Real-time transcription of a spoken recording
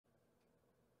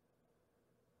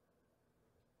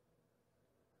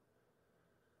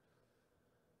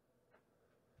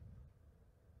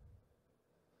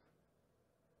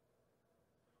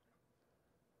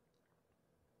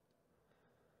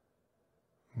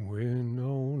When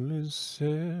all is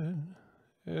said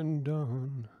and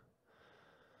done,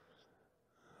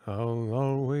 I'll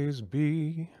always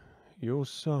be your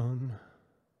son.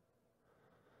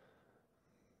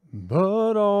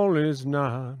 But all is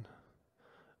not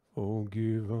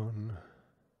forgiven.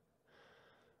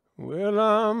 Well,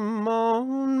 I'm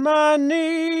on my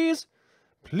knees,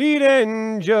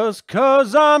 pleading just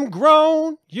 'cause I'm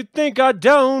grown. You think I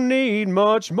don't need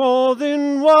much more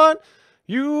than what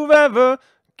you've ever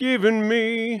given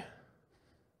me.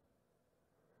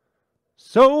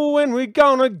 So when we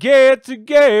gonna get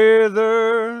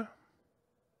together?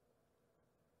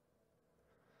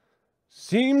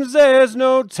 Seems there's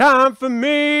no time for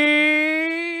me.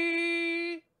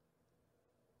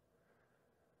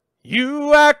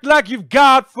 You act like you've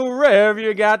got forever,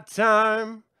 you got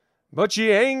time, but you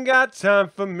ain't got time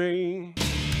for me.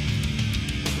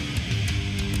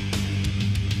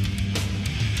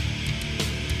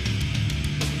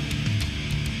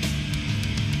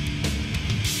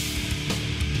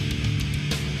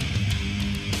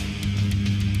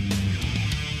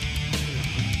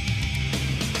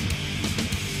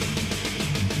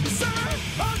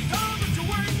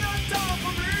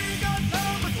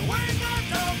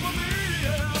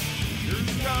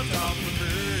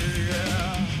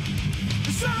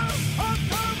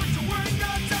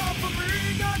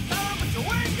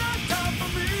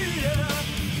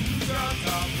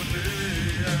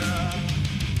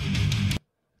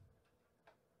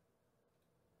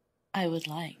 I would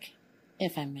like,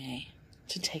 if I may,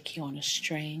 to take you on a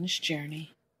strange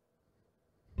journey.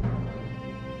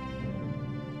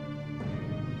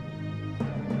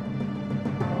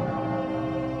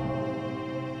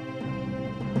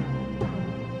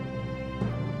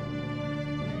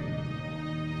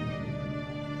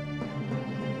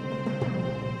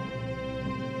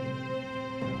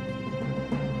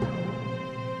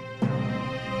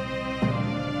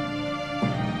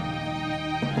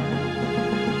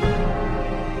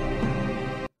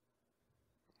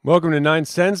 Welcome to 9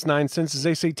 Cents. 9 Cents is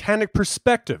a satanic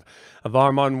perspective of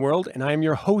our modern world, and I am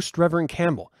your host, Reverend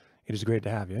Campbell. It is great to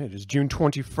have you. It is June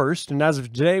 21st, and as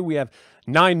of today, we have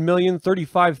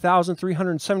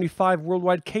 9,035,375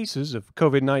 worldwide cases of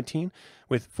COVID-19,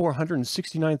 with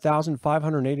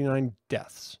 469,589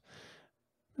 deaths.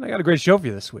 And I got a great show for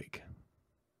you this week.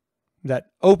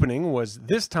 That opening was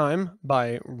this time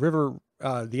by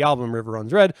the album River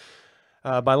Runs Red,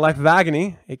 by Life of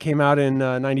Agony. It came out in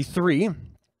 93.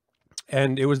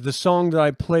 And it was the song that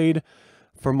I played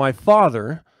for my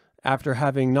father after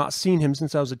having not seen him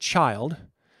since I was a child.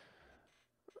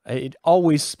 It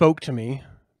always spoke to me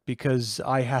because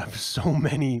I have so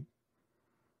many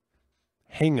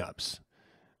hang-ups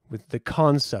with the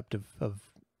concept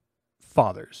of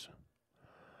fathers.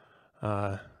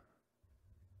 My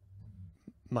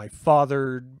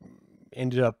mother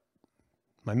ended up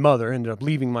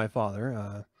leaving my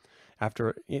father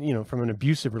after, from an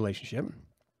abusive relationship.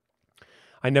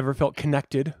 I never felt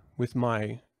connected with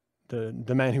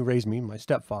the man who raised me, my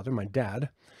stepfather, my dad,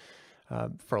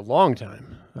 for a long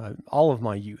time. All of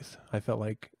my youth, I felt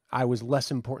like I was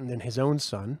less important than his own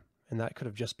son, and that could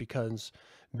have just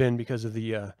been because of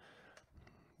the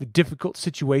difficult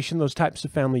situation those types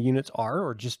of family units are,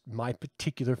 or just my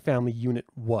particular family unit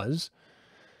was.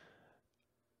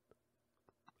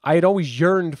 I had always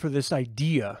yearned for this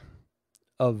idea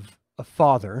of a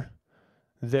father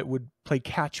that would play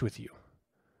catch with you,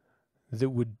 that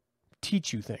would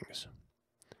teach you things.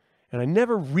 And I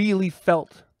never really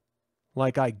felt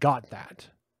like I got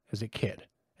that as a kid.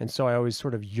 And so I always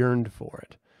sort of yearned for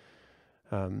it.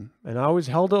 And I always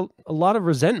held a lot of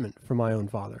resentment for my own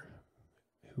father,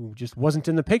 who just wasn't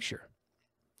in the picture.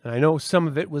 And I know some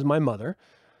of it was my mother,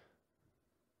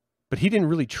 but he didn't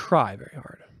really try very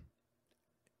hard.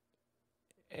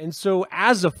 And so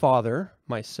as a father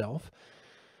myself,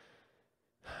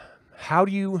 how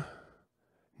do you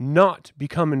not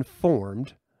become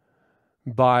informed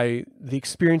by the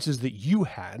experiences that you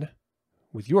had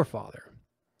with your father?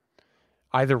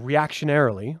 Either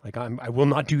reactionarily, like I will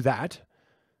not do that,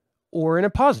 or in a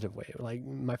positive way, like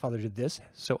my father did this,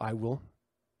 so I will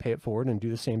pay it forward and do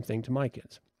the same thing to my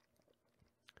kids.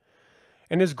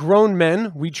 And as grown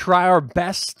men, we try our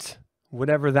best,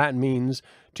 whatever that means,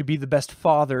 to be the best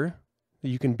father that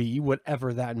you can be,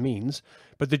 whatever that means.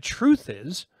 But the truth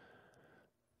is,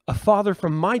 a father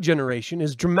from my generation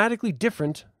is dramatically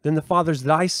different than the fathers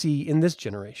that I see in this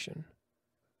generation.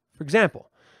 For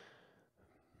example,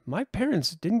 my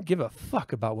parents didn't give a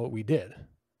fuck about what we did.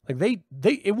 Like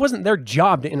it wasn't their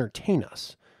job to entertain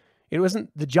us. It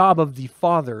wasn't the job of the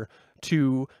father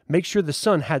to make sure the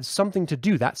son had something to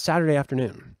do that Saturday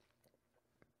afternoon.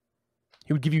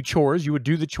 He would give you chores, you would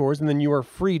do the chores, and then you are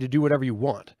free to do whatever you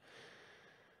want.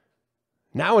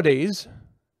 Nowadays,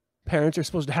 parents are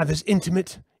supposed to have this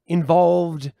intimate,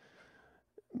 involved,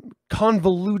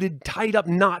 convoluted, tied up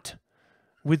knot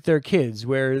with their kids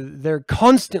where they're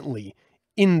constantly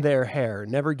in their hair,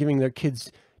 never giving their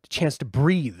kids a chance to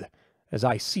breathe, as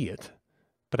I see it.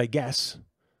 But I guess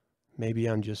maybe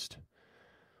I'm just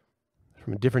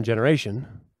from a different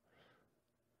generation.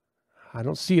 I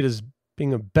don't see it as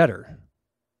being a better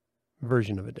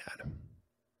version of a dad.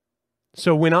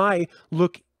 So when I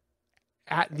look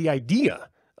at the idea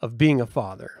of being a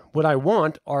father, what I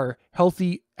want are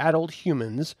healthy adult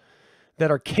humans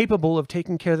that are capable of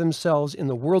taking care of themselves in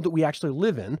the world that we actually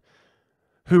live in,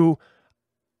 who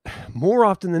more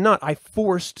often than not, I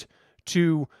forced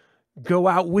to go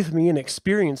out with me and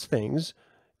experience things,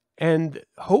 and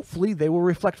hopefully they will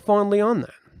reflect fondly on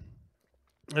that.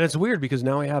 And it's weird because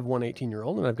now I have one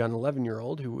 18-year-old and I've got an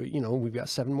 11-year-old who, you know, we've got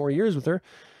 7 more years with her.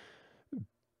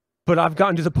 But I've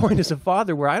gotten to the point as a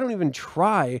father where I don't even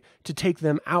try to take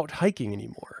them out hiking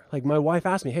anymore. Like my wife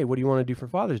asked me, hey, what do you want to do for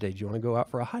Father's Day? Do you want to go out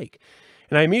for a hike?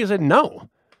 And I immediately said no,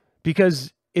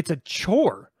 because it's a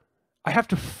chore. I have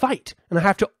to fight and I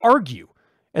have to argue.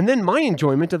 And then my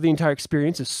enjoyment of the entire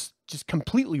experience is just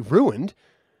completely ruined.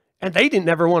 And they didn't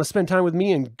ever want to spend time with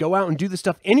me and go out and do this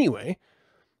stuff anyway.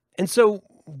 And so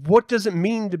what does it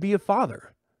mean to be a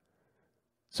father?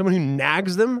 Someone who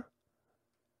nags them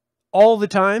all the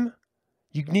time?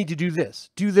 You need to do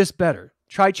this better.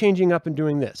 Try changing up and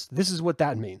doing this. This is what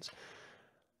that means.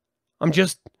 I'm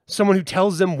just someone who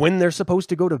tells them when they're supposed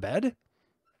to go to bed?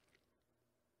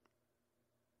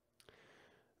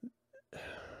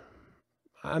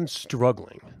 I'm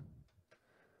struggling.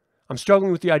 I'm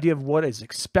struggling with the idea of what is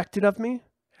expected of me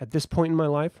at this point in my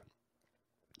life.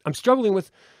 I'm struggling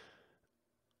with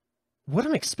what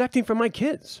I'm expecting from my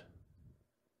kids.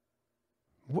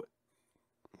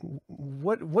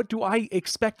 What do I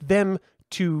expect them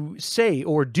to say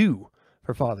or do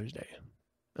for Father's Day?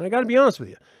 And I got to be honest with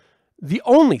you. The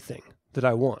only thing that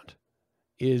I want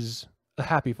is a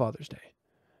happy Father's Day.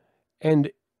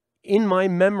 And in my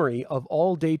memory of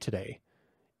all day today,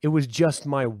 it was just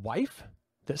my wife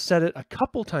that said it a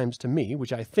couple times to me,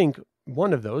 which I think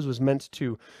one of those was meant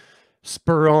to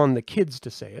spur on the kids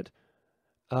to say it.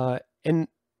 And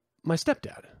my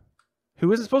stepdad,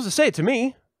 who isn't supposed to say it to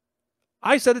me.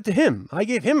 I said it to him. I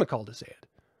gave him a call to say it.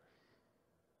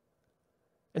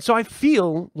 And so I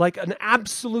feel like an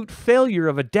absolute failure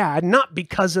of a dad, not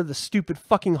because of the stupid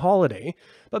fucking holiday,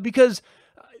 but because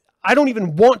I don't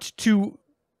even want to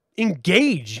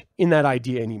engage in that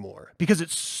idea anymore, because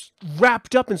it's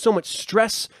wrapped up in so much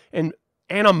stress and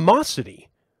animosity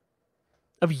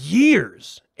of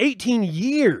years, 18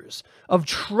 years of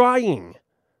trying.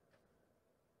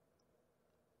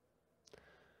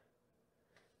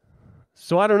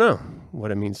 So I don't know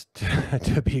what it means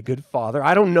to be a good father.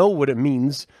 I don't know what it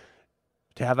means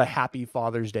to have a happy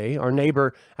Father's Day. Our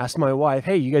neighbor asked my wife,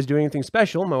 hey, you guys do anything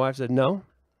special? My wife said, no.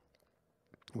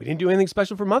 We didn't do anything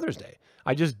special for Mother's Day.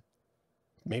 I just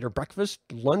made her breakfast,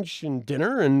 lunch, and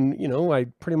dinner. And, you know, I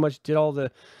pretty much did all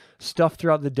the stuff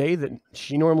throughout the day that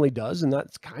she normally does. And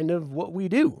that's kind of what we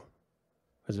do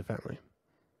as a family.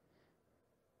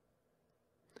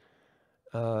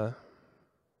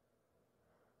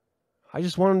 I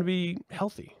just want them to be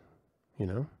healthy, you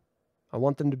know. I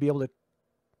want them to be able to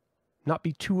not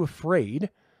be too afraid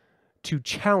to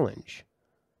challenge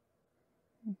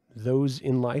those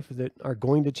in life that are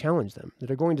going to challenge them, that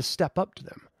are going to step up to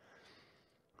them.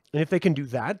 And if they can do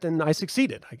that, then I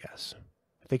succeeded, I guess.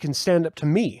 If they can stand up to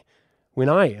me when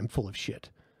I am full of shit,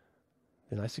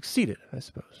 then I succeeded, I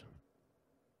suppose.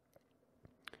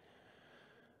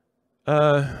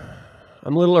 I'm a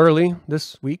little early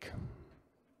this week.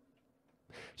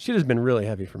 Shit has been really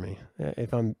heavy for me,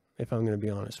 if I'm going to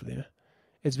be honest with you.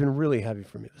 It's been really heavy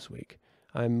for me this week.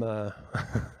 I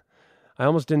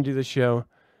almost didn't do this show.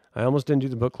 I almost didn't do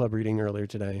the book club reading earlier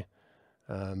today.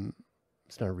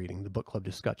 It's not a reading, the book club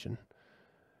discussion.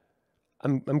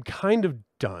 I'm kind of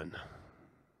done.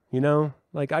 You know,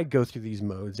 like I go through these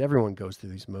modes. Everyone goes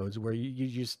through these modes where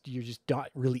you're just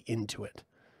not really into it.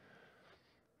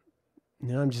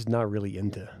 You know, I'm just not really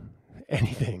into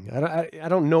anything. I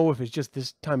don't know if it's just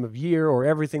this time of year or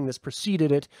everything that's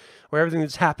preceded it or everything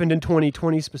that's happened in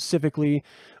 2020 specifically,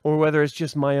 or whether it's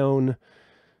just my own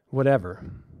whatever.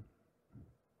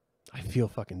 I feel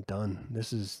fucking done.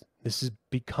 This has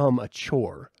become a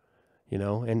chore, you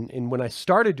know? And when I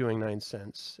started doing 9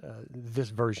 Cents, this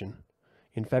version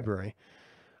in February,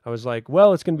 I was like,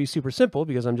 well, it's going to be super simple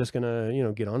because I'm just going to, you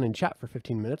know, get on and chat for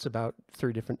 15 minutes about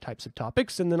 3 different types of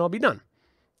topics and then I'll be done.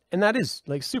 And that is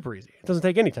like super easy. It doesn't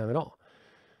take any time at all.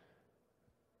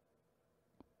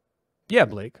 Yeah,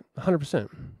 Blake, 100%.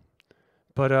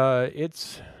 But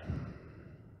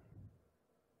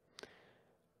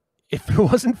if it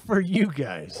wasn't for you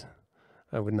guys,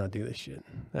 I would not do this shit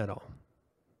at all.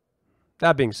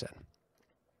 That being said,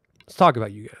 let's talk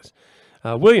about you guys.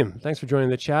 William, thanks for joining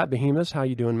the chat. Behemoth, how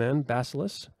you doing, man?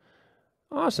 Basilis,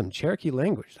 awesome. Cherokee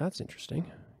language, that's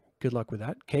interesting. Good luck with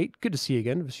that. Kate, good to see you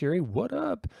again. Vasiri, what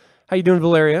up? How you doing,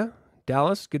 Valeria?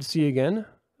 Dallas, good to see you again.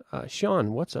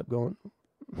 Sean, what's up going?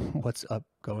 What's up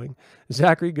going?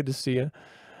 Zachary, good to see you.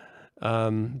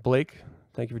 Blake,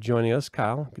 thank you for joining us.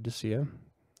 Kyle, good to see you.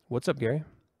 What's up, Gary?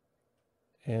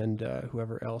 And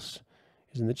whoever else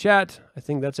is in the chat. I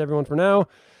think that's everyone for now.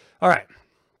 All right.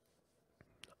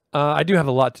 I do have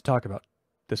a lot to talk about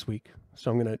this week, so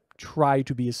I'm going to try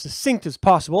to be as succinct as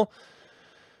possible.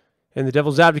 In the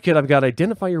Devil's Advocate, I've got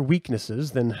identify your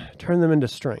weaknesses, then turn them into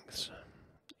strengths.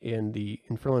 In the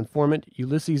Infernal Informant,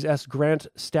 Ulysses S. Grant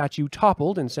statue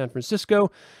toppled in San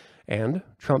Francisco, and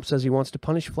Trump says he wants to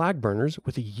punish flag burners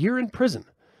with a year in prison.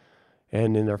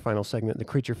 And in our final segment, the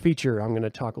Creature Feature, I'm going to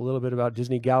talk a little bit about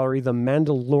Disney Gallery, The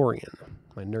Mandalorian.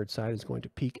 My nerd side is going to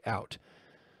peek out.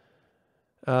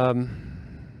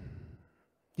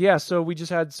 Yeah, so we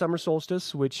just had summer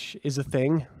solstice, which is a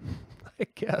thing, I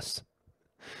guess.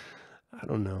 I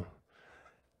don't know.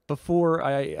 Before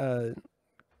I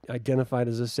identified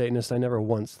as a Satanist, I never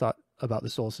once thought about the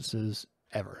solstices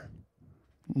ever.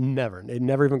 Never. It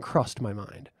never even crossed my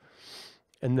mind.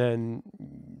 And then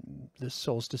the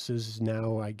solstices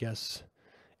now, I guess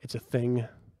it's a thing.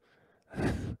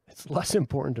 It's less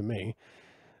important to me.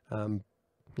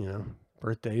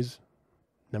 Birthdays,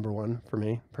 number one for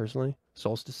me personally.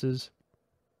 Solstices,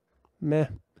 meh.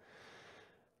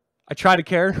 I try to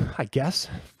care, I guess,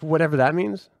 whatever that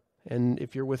means. And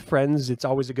if you're with friends, it's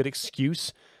always a good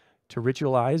excuse to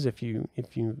ritualize if you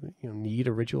need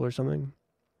a ritual or something.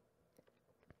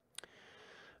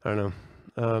 I don't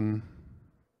know.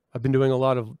 I've been doing a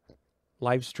lot of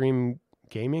live stream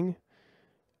gaming,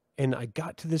 and I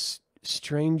got to this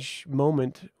strange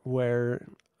moment where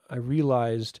I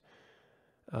realized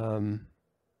I've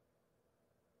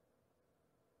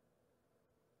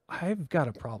got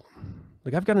a problem.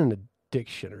 Like, I've got an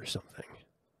addiction or something.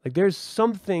 Like, there's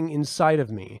something inside of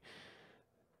me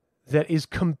that is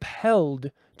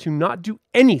compelled to not do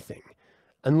anything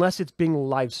unless it's being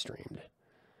live streamed.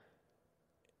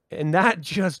 And that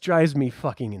just drives me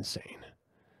fucking insane.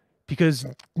 Because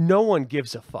no one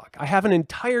gives a fuck. I have an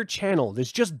entire channel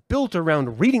that's just built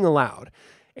around reading aloud.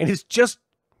 And it's just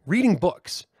reading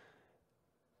books.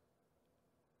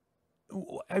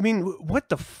 I mean, what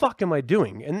the fuck am I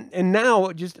doing? And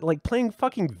now, just like playing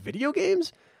fucking video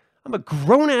games? I'm a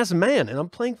grown-ass man, and I'm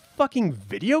playing fucking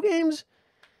video games?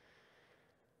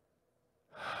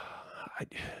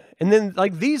 And then,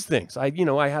 like, these things. I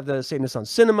have the Satanist on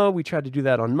Cinema. We tried to do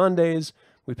that on Mondays.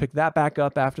 We picked that back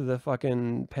up after the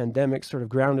fucking pandemic sort of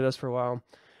grounded us for a while.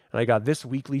 And I got this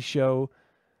weekly show.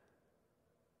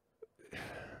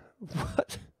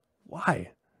 What?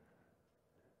 Why?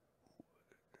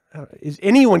 Is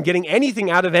anyone getting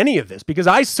anything out of any of this? Because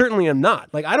I certainly am not.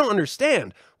 Like, I don't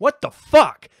understand what the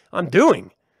fuck I'm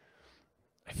doing.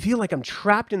 I feel like I'm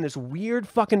trapped in this weird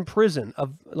fucking prison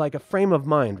of, like, a frame of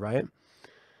mind, right?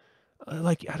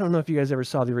 Like, I don't know if you guys ever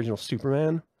saw the original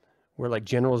Superman, where, like,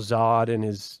 General Zod and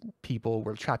his people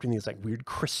were trapped in these, like, weird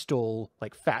crystal,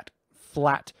 like,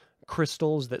 flat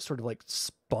crystals that sort of, like,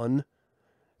 spun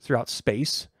throughout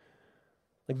space.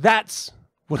 Like, that's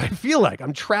what I feel like.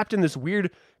 I'm trapped in this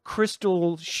weird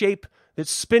crystal shape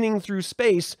that's spinning through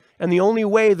space, and the only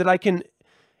way that I can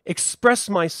express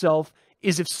myself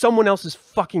is if someone else is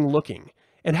fucking looking.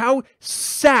 And how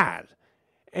sad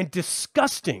and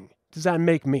disgusting does that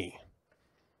make me?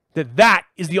 That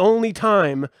is the only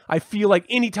time I feel like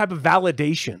any type of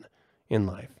validation in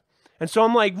life. And so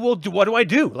I'm like, well, what do I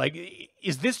do? Like,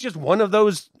 is this just one of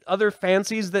those other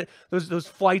fancies that those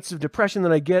flights of depression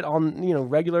that I get on,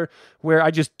 regular, where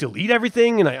I just delete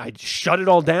everything and I shut it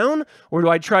all down? Or do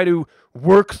I try to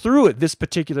work through it this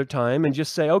particular time and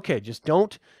just say, okay, just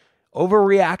don't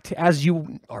overreact as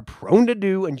you are prone to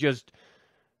do and just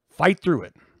fight through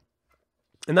it?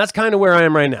 And that's kind of where I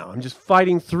am right now. I'm just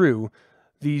fighting through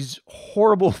these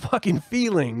horrible fucking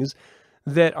feelings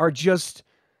that are just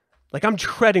like I'm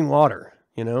treading water,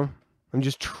 I'm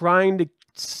just trying to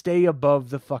stay above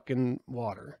the fucking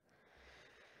water.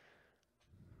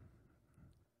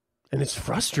 And it's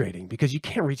frustrating because you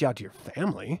can't reach out to your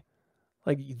family.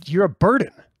 Like, you're a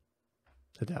burden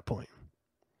at that point.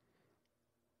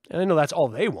 And I know that's all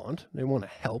they want. They want to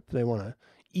help. They want to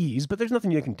ease, but there's nothing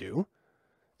you can do.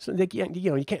 So they can't,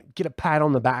 you can't get a pat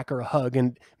on the back or a hug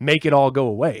and make it all go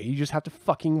away. You just have to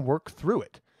fucking work through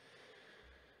it.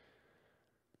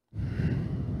 I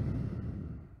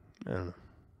don't know.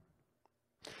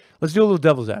 Let's do a little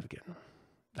devil's advocate.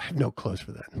 I have no clothes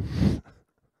for that.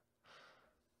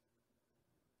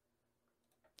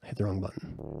 I hit the wrong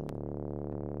button.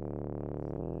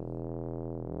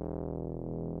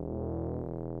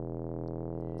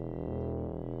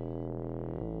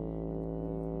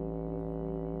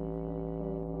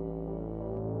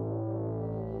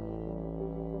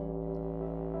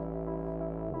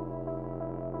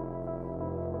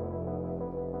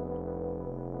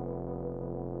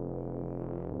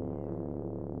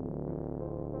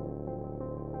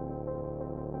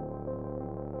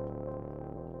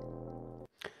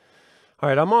 All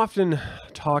right, I'm often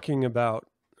talking about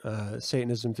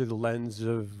Satanism through the lens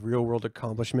of real world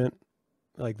accomplishment.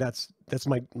 Like that's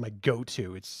my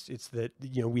go-to. It's that,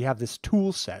 you know, we have this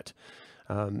tool set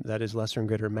that is lesser and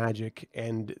greater magic,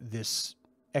 and this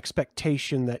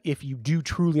expectation that if you do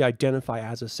truly identify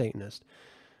as a Satanist,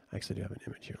 I actually do have an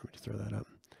image here. Let me just throw that up.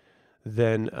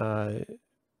 Then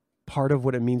part of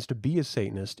what it means to be a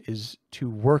Satanist is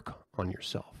to work on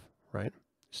yourself, right?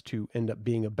 Is to end up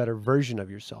being a better version of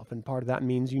yourself. And part of that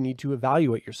means you need to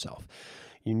evaluate yourself.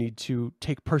 You need to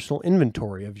take personal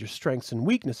inventory of your strengths and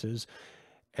weaknesses,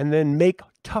 and then make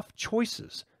tough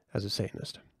choices as a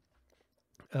Satanist.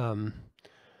 And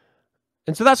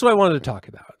so that's what I wanted to talk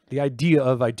about. The idea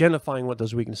of identifying what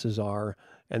those weaknesses are,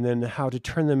 and then how to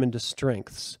turn them into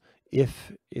strengths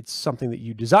if it's something that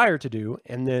you desire to do,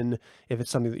 and then if it's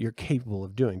something that you're capable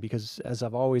of doing. Because as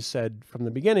I've always said from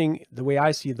the beginning, the way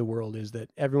I see the world is that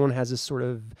everyone has this sort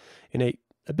of innate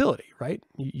ability, right?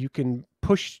 You can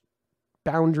push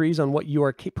boundaries on what you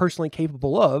are personally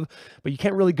capable of, but you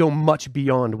can't really go much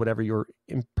beyond whatever your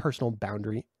personal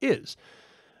boundary is.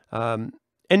 And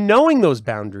knowing those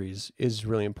boundaries is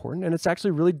really important, and it's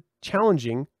actually really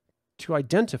challenging to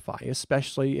identify,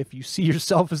 especially if you see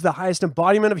yourself as the highest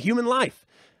embodiment of human life,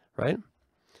 right?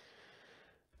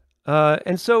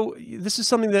 And so this is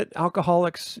something that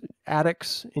alcoholics,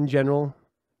 addicts in general,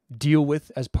 deal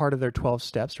with as part of their 12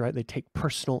 steps, right? They take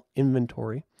personal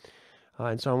inventory.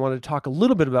 And so I wanted to talk a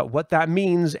little bit about what that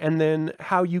means, and then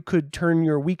how you could turn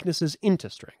your weaknesses into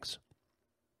strengths.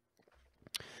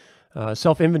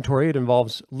 Self-inventory, it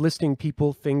involves listing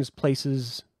people, things,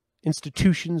 places,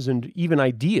 institutions, and even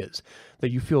ideas that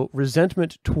you feel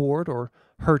resentment toward or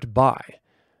hurt by.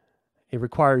 It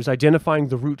requires identifying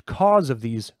the root cause of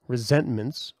these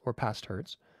resentments or past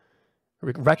hurts,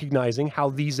 recognizing how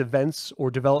these events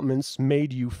or developments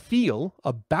made you feel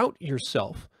about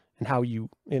yourself and how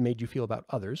it made you feel about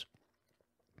others.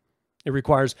 It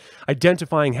requires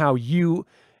identifying how you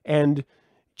and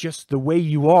just the way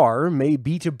you are may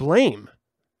be to blame,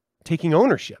 taking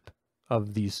ownership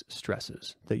of these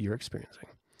stresses that you're experiencing.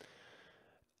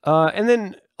 And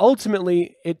then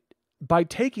ultimately, by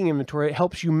taking inventory, it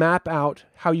helps you map out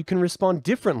how you can respond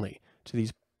differently to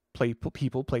these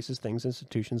people, places, things,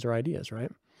 institutions, or ideas,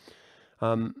 right?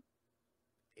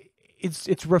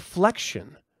 It's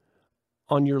reflection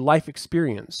on your life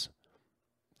experience,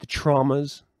 the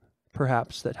traumas,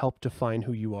 perhaps, that help define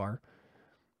who you are,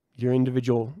 your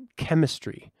individual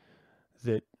chemistry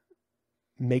that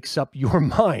makes up your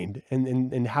mind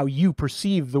and how you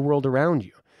perceive the world around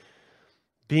you.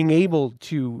 Being able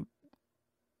to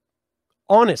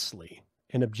honestly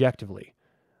and objectively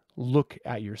look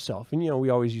at yourself. And, you know,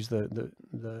 we always use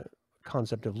the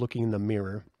concept of looking in the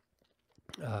mirror.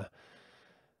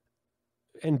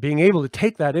 And being able to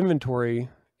take that inventory,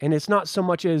 and it's not so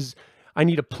much as I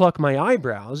need to pluck my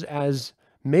eyebrows as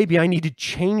maybe I need to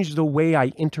change the way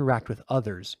I interact with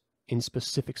others in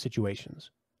specific situations.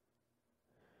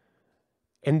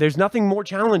 And there's nothing more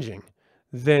challenging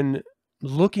than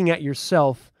looking at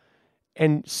yourself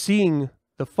and seeing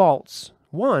the faults,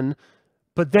 one,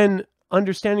 but then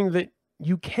understanding that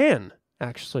you can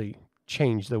actually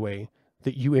change the way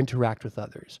that you interact with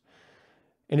others.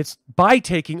 And it's by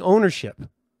taking ownership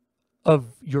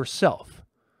of yourself.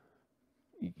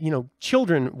 You know,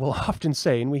 children will often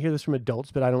say, and we hear this from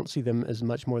adults, but I don't see them as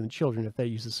much more than children if they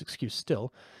use this excuse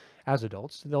still as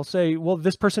adults. They'll say, well,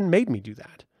 this person made me do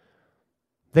that.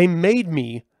 They made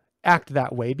me act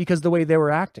that way because the way they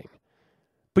were acting.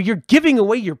 But you're giving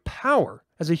away your power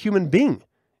as a human being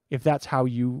if that's how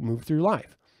you move through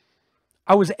life.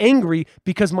 I was angry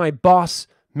because my boss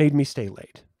made me stay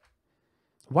late.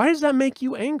 Why does that make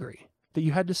you angry that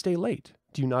you had to stay late?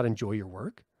 Do you not enjoy your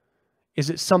work? Is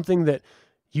it something that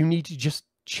you need to just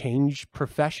change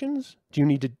professions? Do you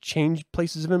need to change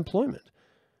places of employment?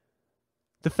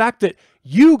 The fact that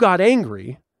you got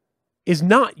angry is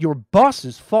not your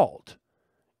boss's fault.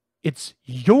 It's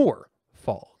your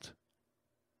fault.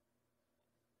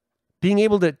 Being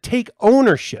able to take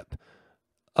ownership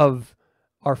of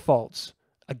our faults,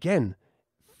 again,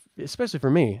 especially for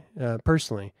me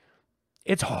personally,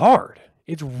 it's hard.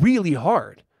 It's really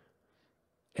hard.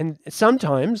 And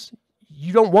sometimes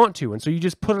you don't want to, and so you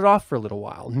just put it off for a little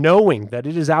while, knowing that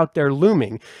it is out there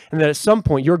looming, and that at some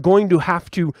point you're going to have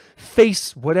to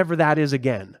face whatever that is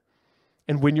again.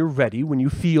 And when you're ready, when you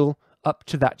feel up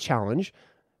to that challenge,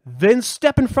 then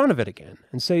step in front of it again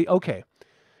and say, okay,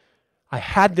 I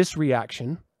had this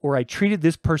reaction, or I treated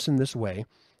this person this way.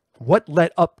 What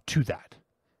led up to that?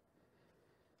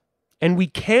 And we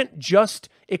can't just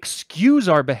excuse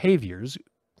our behaviors,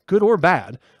 good or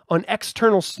bad, on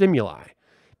external stimuli,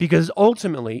 because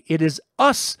ultimately it is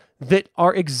us that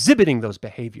are exhibiting those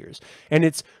behaviors. And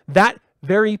it's that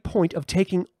very point of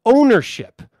taking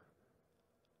ownership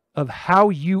of how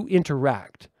you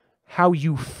interact, how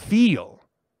you feel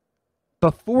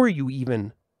before you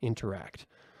even interact.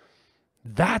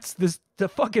 That's the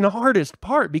fucking hardest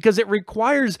part, because it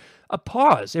requires a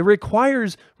pause. It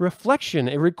requires reflection.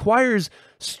 It requires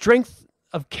strength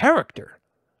of character.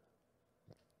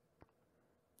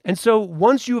 And so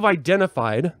once you've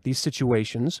identified these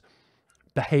situations,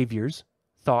 behaviors,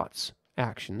 thoughts,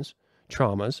 actions,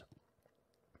 traumas,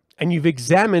 and you've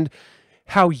examined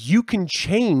how you can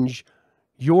change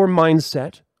your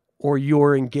mindset or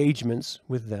your engagements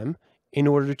with them in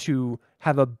order to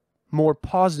have a more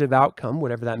positive outcome,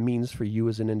 whatever that means for you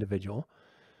as an individual,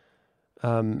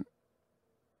 that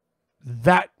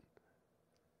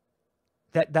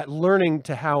learning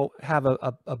to have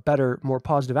a better, more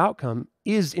positive outcome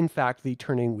is in fact the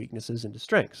turning weaknesses into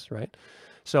strengths, right?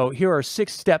 So here are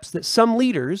 6 steps that some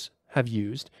leaders have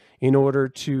used in order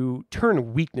to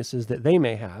turn weaknesses that they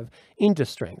may have into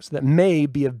strengths that may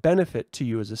be of benefit to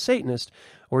you as a Satanist,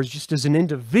 or just as an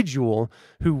individual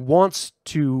who wants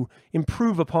to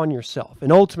improve upon yourself.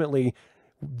 And ultimately,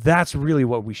 that's really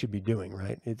what we should be doing,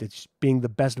 right? It's being the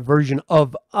best version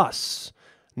of us,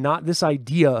 not this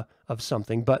idea of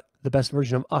something, but the best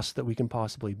version of us that we can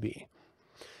possibly be.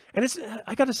 And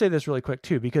I got to say this really quick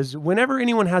too, because whenever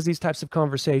anyone has these types of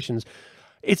conversations,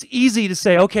 it's easy to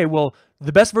say, okay, well,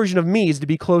 the best version of me is to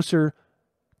be closer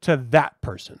to that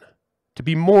person, to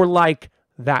be more like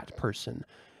that person.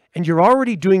 And you're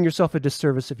already doing yourself a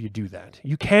disservice if you do that.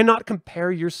 You cannot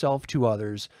compare yourself to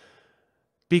others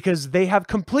because they have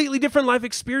completely different life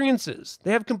experiences.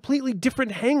 They have completely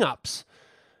different hang-ups.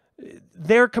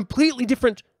 They're completely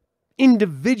different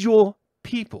individual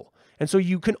people. And so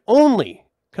you can only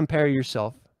compare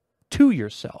yourself to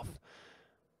yourself.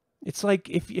 It's like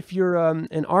if you're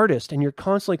an artist and you're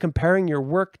constantly comparing your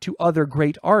work to other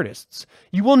great artists,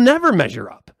 you will never measure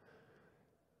up.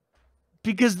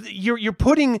 Because you're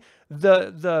putting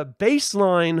the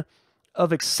baseline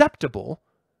of acceptable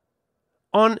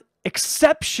on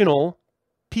exceptional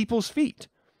people's feet.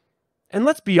 And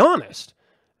let's be honest,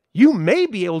 you may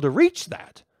be able to reach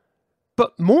that,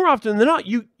 but more often than not,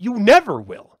 you never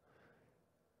will.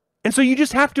 And so you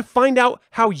just have to find out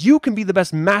how you can be the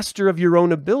best master of your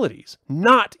own abilities,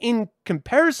 not in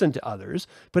comparison to others,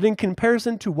 but in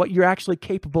comparison to what you're actually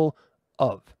capable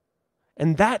of.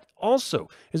 And that also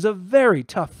is a very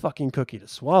tough fucking cookie to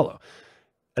swallow.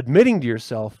 Admitting to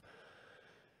yourself,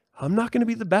 I'm not going to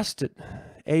be the best at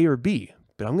A or B,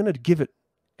 but I'm going to give it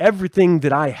everything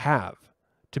that I have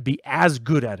to be as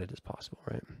good at it as possible,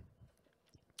 right?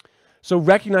 So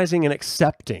recognizing and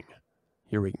accepting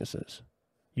your weaknesses.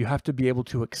 You have to be able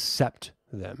to accept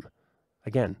them.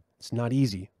 Again, it's not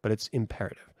easy, but it's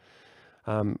imperative.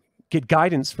 Get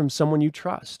guidance from someone you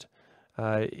trust.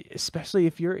 Especially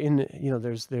if you're in,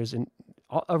 there's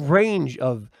a range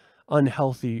of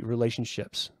unhealthy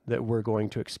relationships that we're going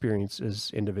to experience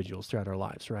as individuals throughout our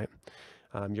lives, right?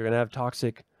 You're going to have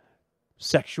toxic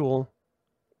sexual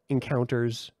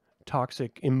encounters,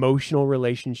 toxic emotional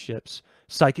relationships,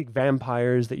 psychic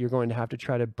vampires that you're going to have to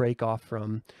try to break off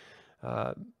from.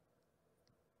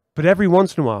 But every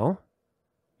once in a while,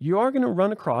 you are going to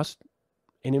run across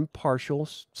an impartial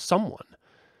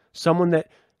someone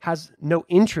that has no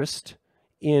interest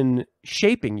in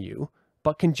shaping you,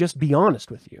 but can just be honest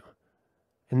with you.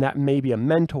 And that may be a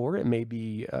mentor, it may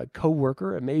be a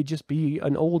coworker, it may just be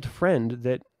an old friend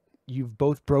that you've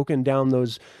both broken down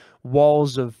those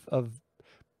walls of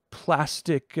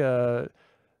plastic,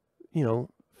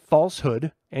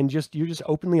 falsehood, and you're just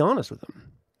openly honest with them.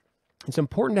 It's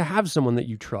important to have someone that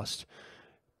you trust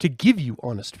to give you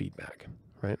honest feedback,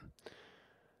 right?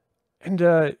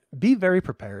 And be very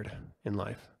prepared in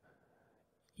life.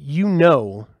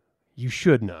 You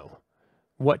should know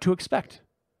what to expect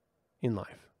in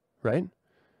life, right?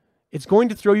 It's going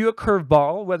to throw you a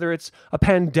curveball, whether it's a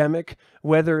pandemic,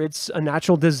 whether it's a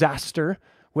natural disaster,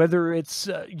 whether it's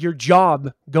your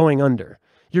job going under.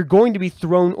 You're going to be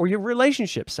thrown, or your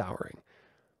relationship souring.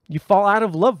 You fall out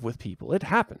of love with people. It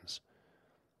happens.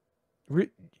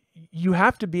 You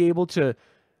have to be able to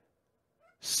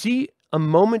see a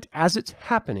moment as it's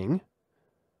happening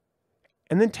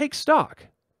and then take stock.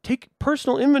 Take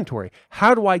personal inventory.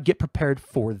 How do I get prepared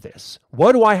for this?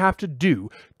 What do I have to do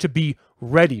to be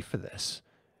ready for this?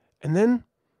 And then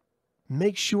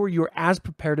make sure you're as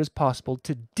prepared as possible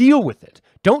to deal with it.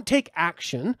 Don't take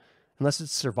action unless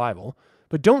it's survival,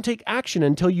 but don't take action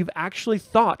until you've actually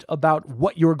thought about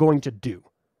what you're going to do,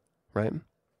 right?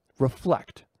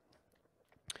 Reflect.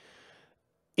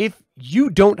 If you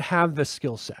don't have the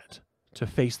skill set to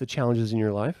face the challenges in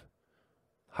your life,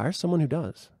 hire someone who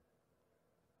does.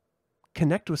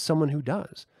 Connect with someone who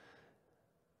does.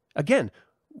 Again,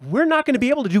 we're not going to be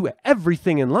able to do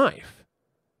everything in life,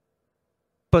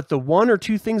 but the one or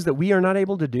two things that we are not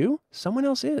able to do, someone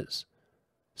else is.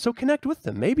 So connect with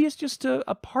them. Maybe it's just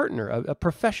a partner, a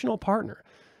professional partner.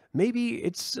 Maybe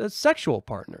it's a sexual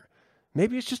partner.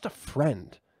 Maybe it's just a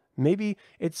friend. Maybe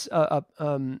it's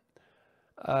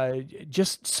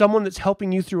just someone that's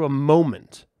helping you through a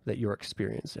moment that you're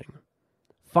experiencing.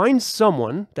 Find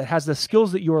someone that has the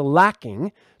skills that you're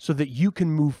lacking so that you can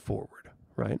move forward,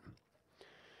 right?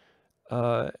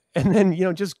 And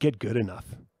then, just get good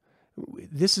enough.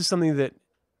 This is something that,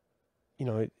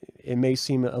 it may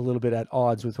seem a little bit at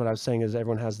odds with what I was saying, is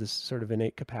everyone has this sort of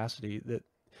innate capacity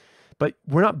but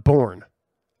we're not born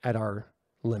at our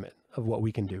limit of what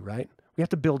we can do, right? We have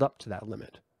to build up to that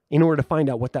limit in order to find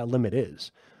out what that limit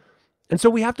is. And so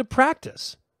we have to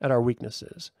practice at our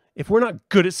weaknesses. If we're not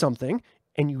good at something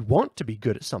and you want to be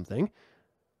good at something,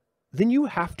 then you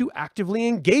have to actively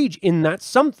engage in that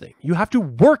something. You have to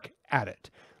work at it.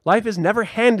 Life is never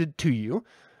handed to you.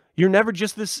 You're never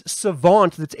just this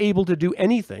savant that's able to do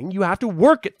anything. You have to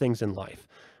work at things in life.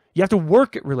 You have to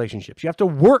work at relationships. You have to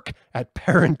work at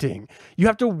parenting. You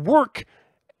have to work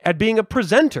at being a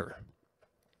presenter.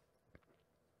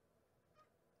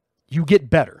 You get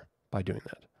better by doing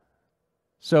that.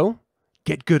 So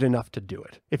get good enough to do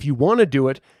it. If you want to do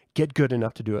it, get good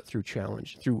enough to do it through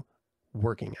challenge, through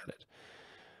working at it.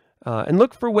 And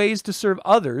look for ways to serve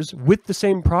others with the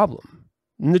same problem.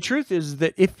 And the truth is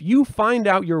that if you find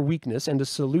out your weakness and a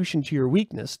solution to your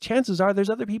weakness, chances are there's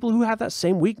other people who have that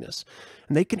same weakness,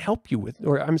 and they can help you with,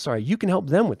 you can help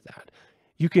them with that.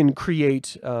 You can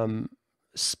create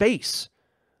space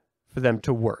for them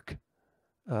to work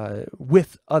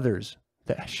with others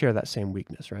that share that same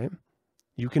weakness, right?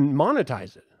 You can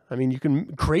monetize it. You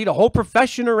can create a whole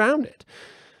profession around it.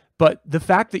 But the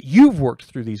fact that you've worked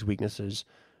through these weaknesses,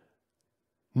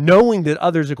 knowing that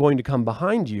others are going to come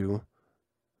behind you,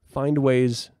 find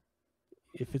ways,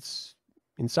 if it's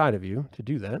inside of you, to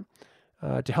do that,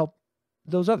 to help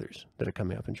those others that are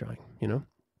coming up and trying,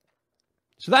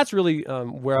 So that's really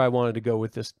where I wanted to go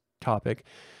with this topic.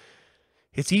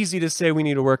 It's easy to say we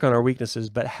need to work on our weaknesses,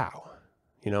 but how?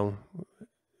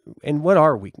 And what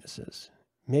are weaknesses?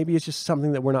 Maybe it's just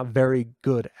something that we're not very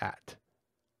good at,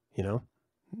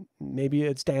 Maybe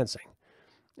it's dancing.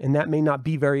 And that may not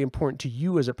be very important to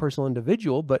you as a personal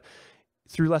individual, but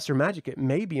through Lesser Magic, it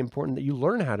may be important that you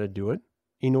learn how to do it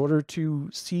in order to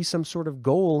see some sort of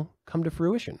goal come to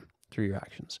fruition through your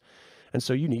actions. And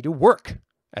so you need to work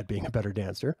at being a better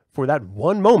dancer for that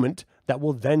one moment that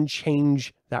will then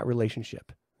change that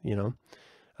relationship.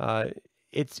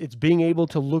 It's being able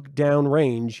to look down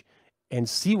range and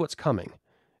see what's coming,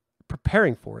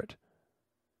 preparing for it,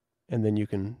 and then you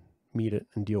can meet it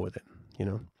and deal with it,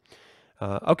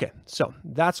 Okay, so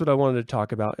that's what I wanted to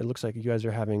talk about. It looks like you guys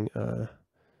are having,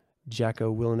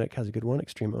 Jacko Willenick has a good one,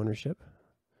 Extreme Ownership.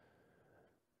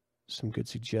 Some good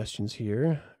suggestions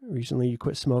here. Recently, you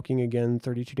quit smoking again,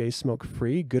 32 days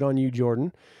smoke-free. Good on you,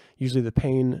 Jordan. Usually the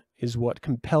pain is what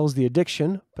compels the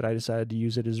addiction, but I decided to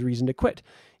use it as a reason to quit,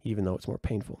 even though it's more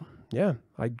painful. Yeah,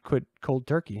 I quit cold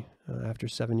turkey after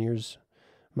 7 years.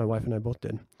 My wife and I both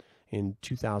did in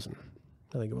 2000,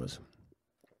 I think it was.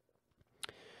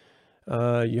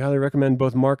 You highly recommend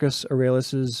both Marcus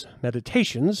Aurelius's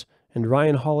Meditations and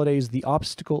Ryan Holiday's The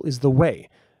Obstacle is the Way.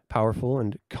 Powerful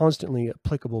and constantly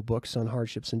applicable books on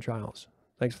hardships and trials.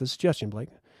 Thanks for the suggestion, Blake.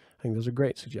 I think those are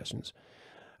great suggestions.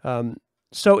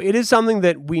 So it is something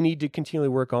that we need to continually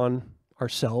work on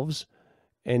ourselves,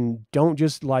 and don't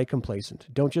just lie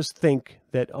complacent. Don't just think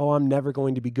that, oh, I'm never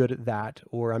going to be good at that,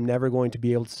 or I'm never going to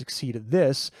be able to succeed at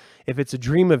this. If it's a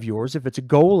dream of yours, if it's a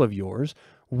goal of yours,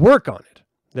 work on it.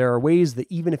 There are ways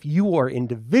that even if you are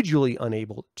individually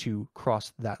unable to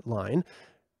cross that line,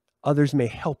 others may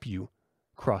help you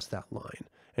cross that line.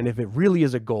 And if it really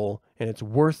is a goal and it's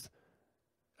worth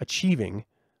achieving,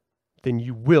 then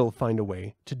you will find a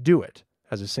way to do it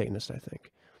as a Satanist, I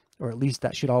think. or at least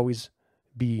that should always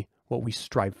be what we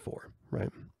strive for, right?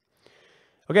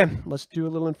 Okay, let's do a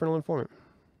little Infernal Informant.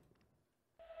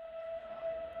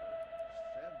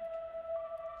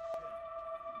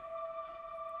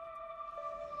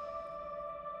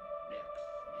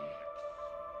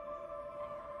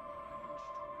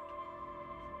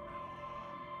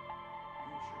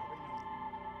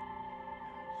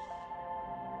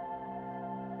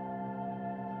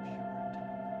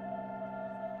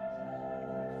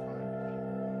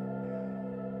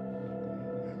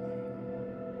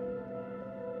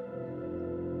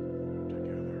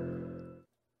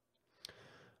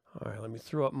 All right, let me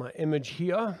throw up my image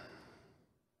here,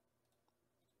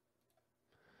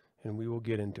 and we will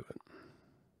get into it.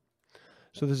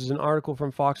 So this is an article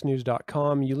from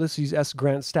FoxNews.com. Ulysses S.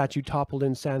 Grant statue toppled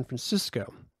in San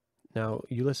Francisco. Now,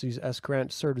 Ulysses S.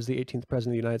 Grant served as the 18th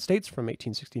President of the United States from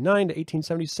 1869 to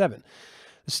 1877.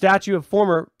 The statue of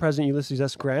former President Ulysses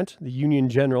S. Grant, the Union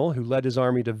general who led his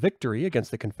army to victory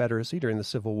against the Confederacy during the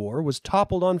Civil War, was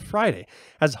toppled on Friday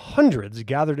as hundreds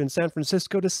gathered in San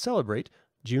Francisco to celebrate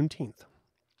Juneteenth.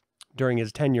 During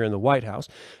his tenure in the White House,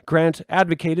 Grant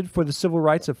advocated for the civil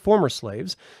rights of former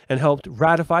slaves and helped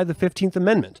ratify the 15th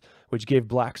Amendment, which gave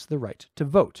blacks the right to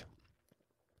vote.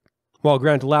 While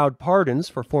Grant allowed pardons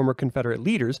for former Confederate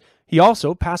leaders, he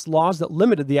also passed laws that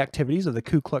limited the activities of the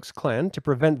Ku Klux Klan to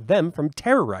prevent them from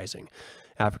terrorizing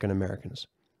African Americans.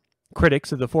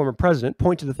 Critics of the former president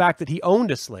point to the fact that he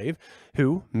owned a slave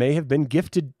who may have been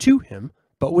gifted to him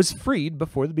but was freed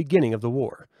before the beginning of the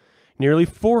war. Nearly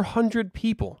 400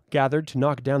 people gathered to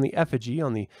knock down the effigy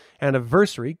on the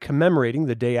anniversary commemorating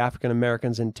the day African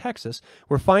Americans in Texas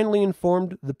were finally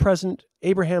informed the President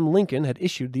Abraham Lincoln had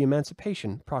issued the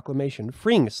Emancipation Proclamation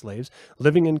freeing slaves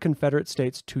living in Confederate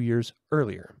states 2 years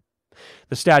earlier.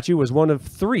 The statue was one of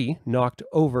 3 knocked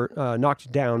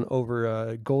down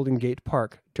over Golden Gate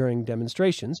Park during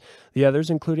demonstrations, the others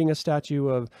including a statue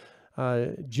of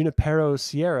Junipero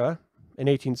Sierra, an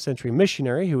 18th century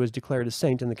missionary who was declared a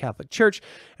saint in the Catholic Church,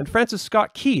 and Francis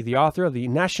Scott Key, the author of the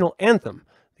national anthem,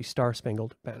 the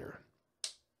Star-Spangled Banner.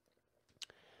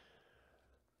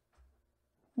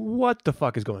 What the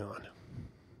fuck is going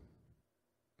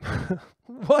on?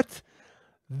 What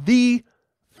the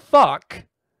fuck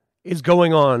is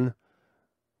going on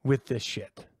with this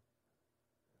shit?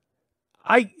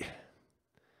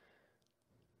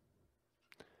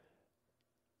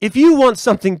 If you want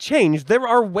something changed, there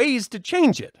are ways to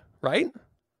change it, right?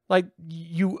 Like,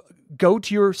 you go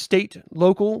to your state,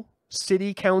 local,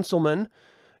 city councilman,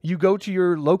 you go to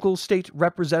your local state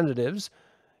representatives,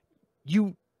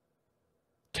 you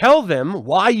tell them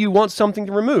why you want something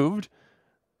removed,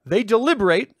 they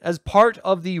deliberate as part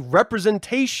of the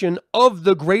representation of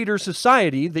the greater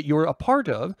society that you're a part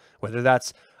of, whether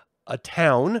that's a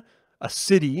town, a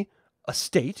city, a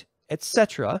state,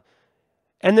 etc.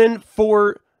 And then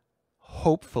for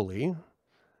hopefully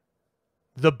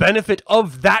the benefit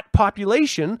of that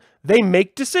population, they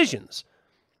make decisions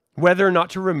whether or not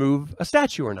to remove a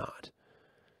statue or not.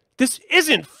 This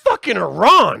isn't fucking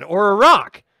Iran or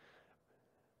Iraq,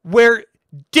 where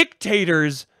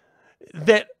dictators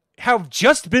that have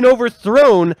just been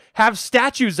overthrown have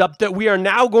statues up that we are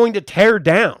now going to tear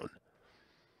down.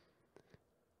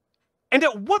 And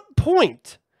at what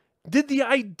point did the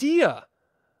idea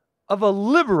of a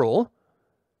liberal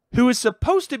who is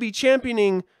supposed to be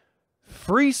championing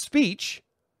free speech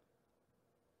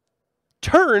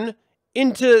turn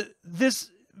into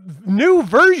this new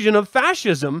version of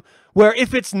fascism where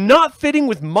if it's not fitting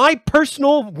with my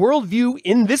personal worldview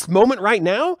in this moment right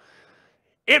now,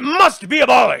 it must be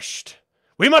abolished.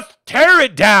 We must tear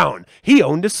it down. He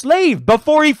owned a slave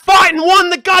before he fought and won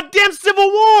the goddamn Civil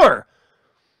War.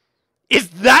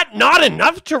 Is that not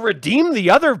enough to redeem the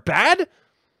other bad?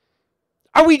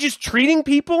 Are we just treating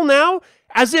people now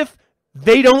as if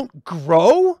they don't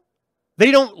grow? They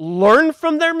don't learn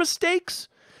from their mistakes?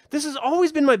 This has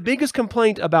always been my biggest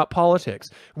complaint about politics.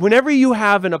 Whenever you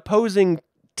have an opposing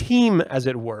team, as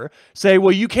it were, say,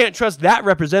 well, you can't trust that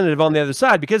representative on the other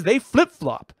side because they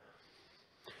flip-flop.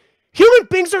 Human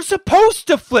beings are supposed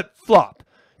to flip-flop.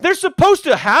 They're supposed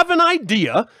to have an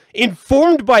idea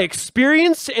informed by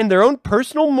experience and their own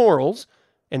personal morals,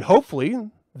 and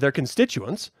hopefully their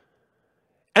constituents.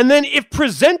 And then if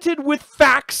presented with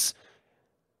facts,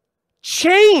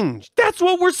 change. That's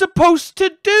what we're supposed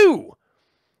to do.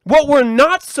 What we're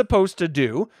not supposed to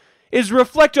do is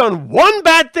reflect on one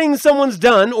bad thing someone's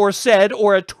done or said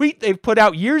or a tweet they've put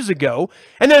out years ago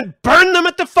and then burn them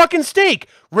at the fucking stake,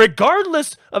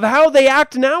 regardless of how they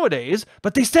act nowadays.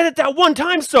 But they said it that one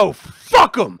time, so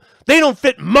fuck them. They don't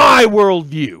fit my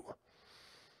worldview.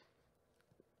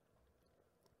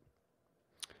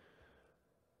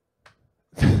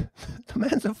 The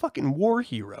man's a fucking war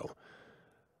hero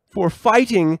for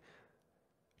fighting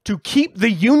to keep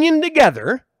the Union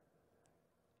together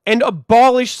and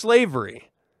abolish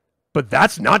slavery. But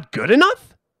that's not good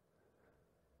enough?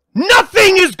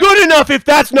 Nothing is good enough if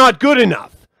that's not good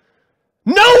enough.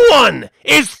 No one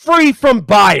is free from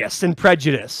bias and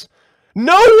prejudice.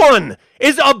 No one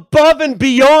is above and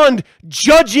beyond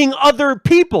judging other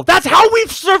people. That's how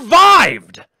we've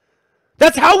survived.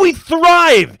 That's how we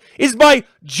thrive, is by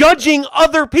judging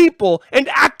other people and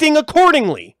acting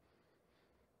accordingly.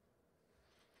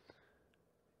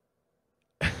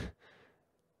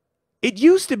 It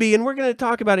used to be, and we're going to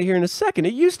talk about it here in a second,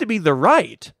 it used to be the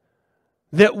right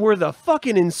that were the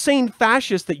fucking insane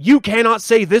fascists that you cannot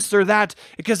say this or that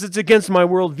because it's against my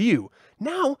worldview.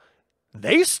 Now,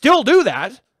 they still do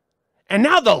that, and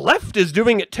now the left is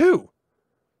doing it too.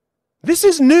 This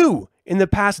is new in the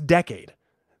past decade.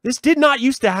 This did not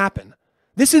used to happen.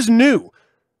 This is new.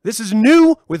 This is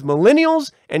new with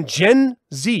millennials and Gen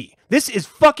Z. This is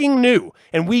fucking new.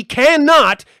 And we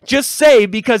cannot just say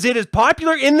because it is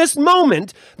popular in this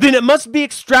moment, then it must be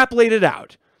extrapolated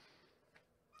out.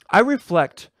 I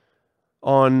reflect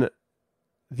on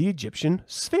the Egyptian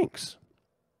Sphinx.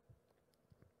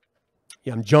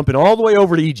 Yeah, I'm jumping all the way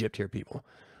over to Egypt here, people.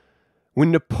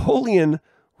 When Napoleon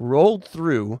rolled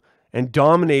through and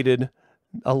dominated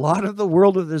a lot of the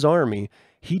world with his army,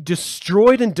 he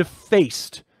destroyed and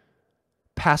defaced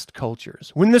past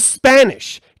cultures. When the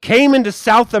Spanish came into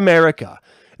South America,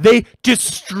 they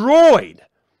destroyed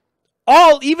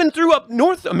all, even through up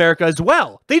North America as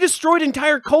well. They destroyed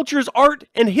entire cultures, art,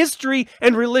 and history,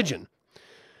 and religion.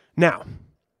 Now,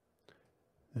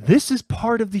 this is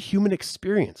part of the human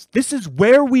experience. This is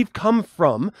where we've come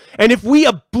from, and if we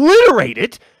obliterate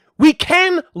it, we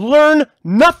can learn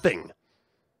nothing.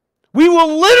 We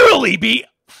will literally be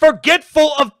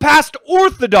forgetful of past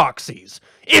orthodoxies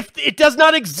if it does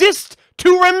not exist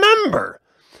to remember.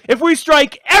 If we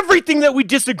strike everything that we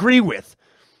disagree with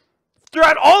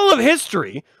throughout all of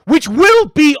history, which will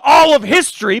be all of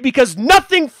history because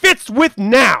nothing fits with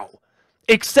now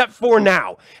except for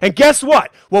now. And guess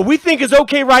what? What we think is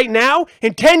okay right now,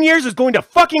 in 10 years is going to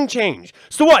fucking change.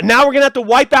 So what? Now we're going to have to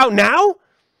wipe out now?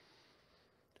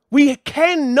 We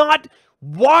cannot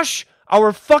wash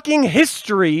our fucking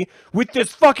history with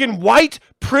this fucking white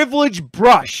privilege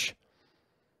brush.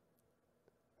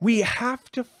 We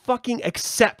have to fucking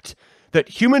accept that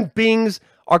human beings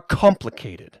are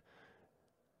complicated.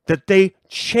 That they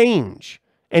change.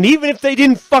 And even if they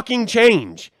didn't fucking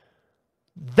change,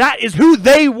 that is who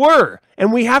they were.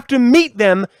 And we have to meet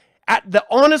them at the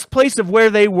honest place of where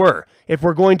they were if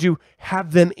we're going to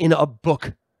have them in a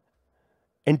book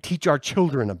and teach our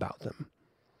children about them.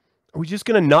 Are we just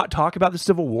going to not talk about the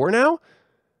Civil War now?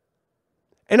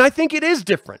 And I think it is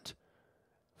different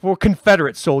for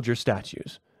Confederate soldier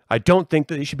statues. I don't think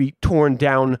that they should be torn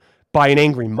down by an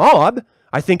angry mob.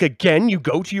 I think, again, you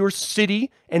go to your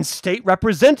city and state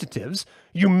representatives,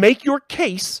 you make your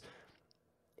case,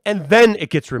 and then it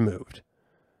gets removed.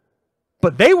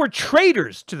 But they were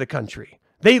traitors to the country.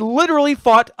 They literally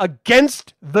fought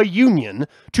against the Union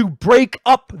to break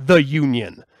up the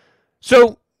Union.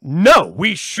 So, no,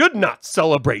 we should not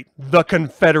celebrate the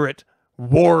Confederate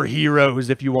war heroes,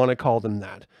 if you want to call them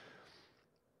that.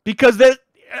 Because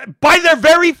by their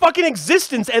very fucking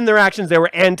existence and their actions, they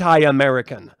were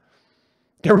anti-American.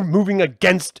 They were moving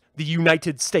against the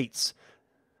United States.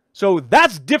 So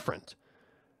that's different.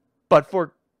 But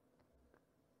for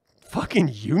fucking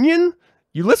Union?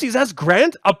 Ulysses S.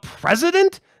 Grant? A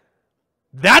president?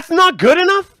 That's not good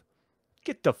enough?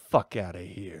 Get the fuck out of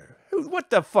here.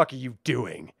 What the fuck are you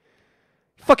doing?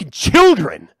 Fucking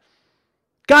children.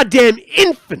 Goddamn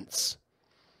infants.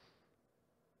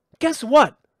 Guess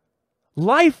what?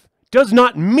 Life does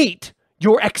not meet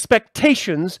your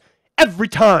expectations every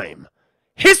time.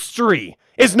 History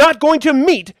is not going to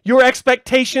meet your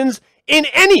expectations in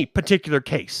any particular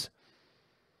case.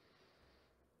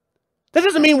 That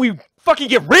doesn't mean we fucking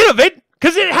get rid of it,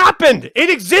 because it happened. It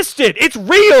existed. It's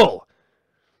real.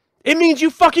 It means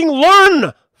you fucking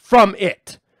learn from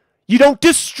it. You don't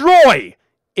destroy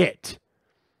it.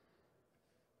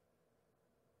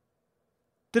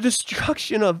 The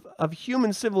destruction of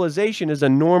human civilization is a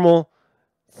normal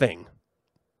thing.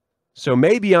 So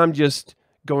maybe I'm just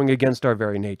going against our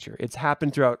very nature. It's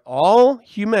happened throughout all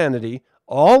humanity,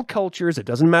 all cultures. It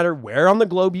doesn't matter where on the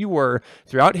globe you were.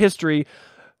 Throughout history,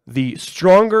 the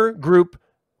stronger group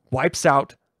wipes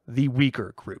out the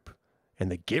weaker group. And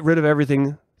they get rid of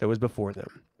everything that was before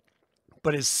them.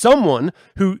 But as someone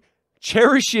who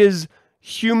cherishes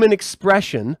human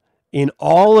expression in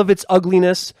all of its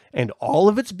ugliness and all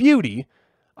of its beauty,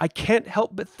 I can't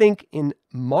help but think in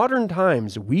modern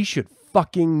times we should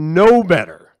fucking know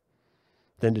better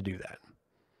than to do that.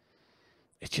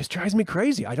 It just drives me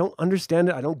crazy. I don't understand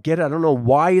it. I don't get it. I don't know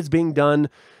why it's being done.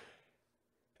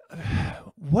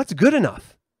 What's good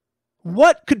enough?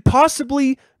 What could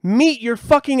possibly meet your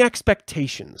fucking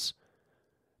expectations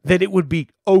that it would be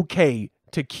okay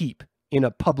to keep in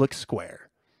a public square?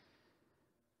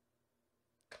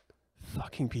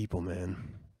 Fucking people,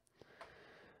 man.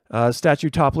 Statue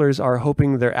topplers are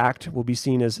hoping their act will be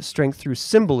seen as strength through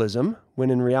symbolism, when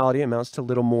in reality it amounts to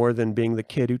little more than being the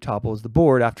kid who topples the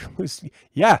board after losing.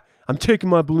 Yeah, I'm taking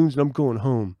my balloons and I'm going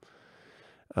home.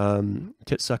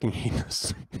 Tit-sucking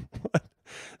hedonists.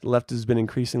 The left has been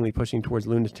increasingly pushing towards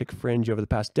lunatic fringe over the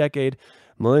past decade.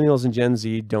 Millennials and Gen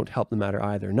Z don't help the matter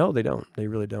either. No, they don't. They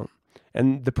really don't.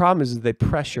 And the problem is they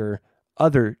pressure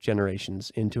other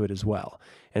generations into it as well.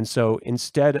 And so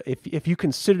instead, if you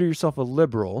consider yourself a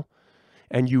liberal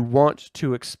and you want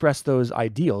to express those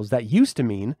ideals, that used to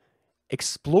mean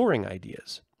exploring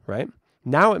ideas, right?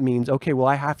 Now it means, okay, well,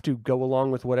 I have to go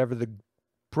along with whatever the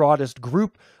broadest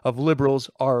group of liberals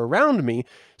are around me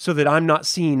so that I'm not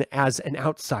seen as an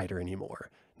outsider anymore.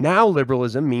 Now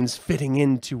liberalism means fitting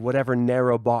into whatever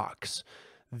narrow box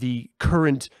the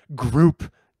current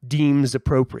group deems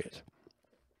appropriate.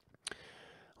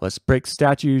 Let's break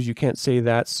statues. You can't say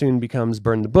that. Soon becomes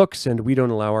burn the books, and we don't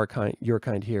allow your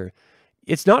kind here.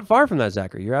 It's not far from that,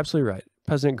 Zachary. You're absolutely right.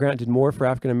 President Grant did more for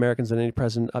African Americans than any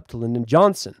president up to Lyndon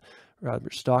Johnson.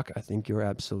 Robert Stock, I think you're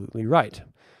absolutely right.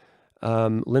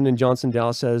 Lyndon Johnson,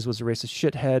 Dallas says, was a racist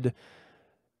shithead.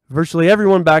 Virtually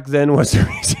everyone back then was a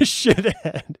racist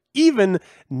shithead. Even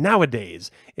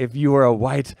nowadays, if you are a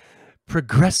white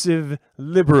progressive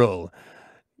liberal,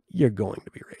 you're going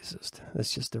to be racist.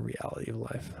 That's just the reality of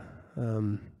life.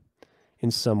 In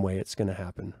some way, it's going to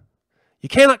happen. You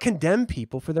cannot condemn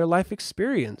people for their life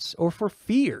experience or for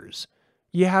fears.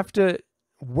 You have to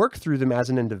work through them as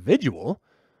an individual,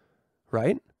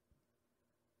 right?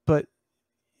 But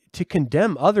to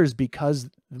condemn others because,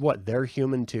 what, they're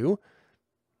human too?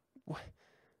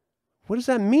 What does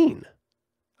that mean?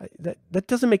 That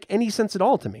doesn't make any sense at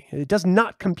all to me. It does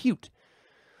not compute.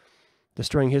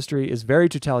 Destroying history is a very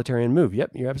totalitarian move.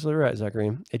 Yep, you're absolutely right,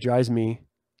 Zachary. It drives me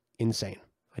insane.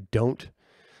 I don't.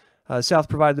 South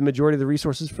provided the majority of the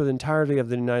resources for the entirety of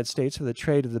the United States for the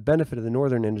trade of the benefit of the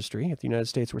northern industry. If the United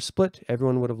States were split,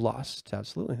 everyone would have lost.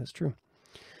 Absolutely, that's true.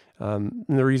 And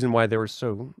the reason why they were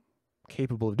so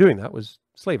capable of doing that was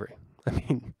slavery. I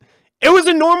mean, it was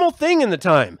a normal thing in the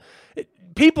time.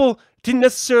 People didn't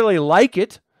necessarily like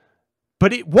it,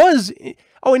 but it was.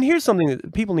 Oh, and here's something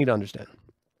that people need to understand.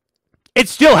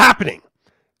 It's still happening.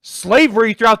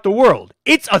 Slavery throughout the world.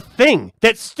 It's a thing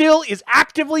that still is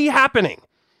actively happening.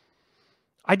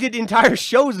 I did entire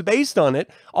shows based on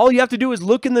it. All you have to do is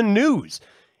look in the news.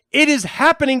 It is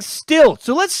happening still.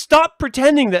 So let's stop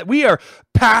pretending that we are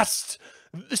past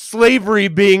slavery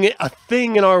being a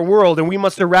thing in our world and we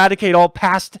must eradicate all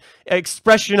past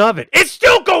expression of it. It's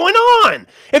still going on.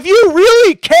 If you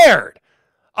really cared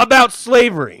about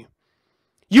slavery,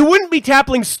 you wouldn't be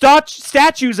tapping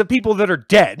statues of people that are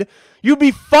dead. You'd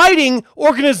be fighting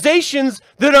organizations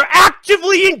that are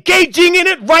actively engaging in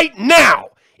it right now,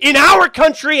 in our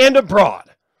country and abroad.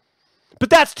 But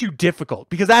that's too difficult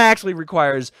because that actually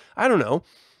requires, I don't know,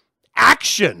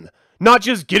 action. Not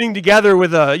just getting together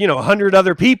with 100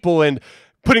 other people and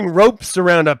putting ropes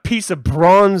around a piece of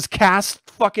bronze cast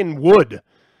fucking wood.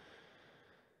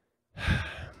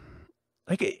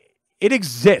 Like, it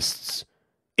exists.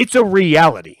 It's a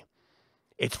reality.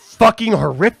 It's fucking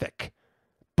horrific,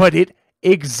 but it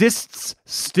exists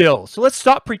still. So let's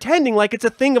stop pretending like it's a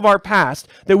thing of our past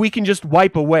that we can just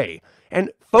wipe away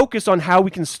and focus on how we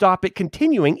can stop it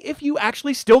continuing if you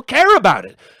actually still care about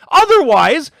it.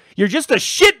 Otherwise, you're just a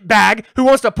shitbag who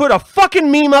wants to put a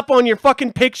fucking meme up on your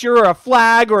fucking picture or a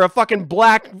flag or a fucking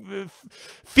black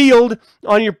field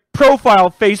on your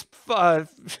profile face. I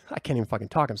can't even fucking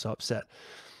talk. I'm so upset.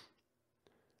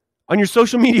 On your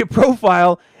social media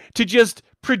profile to just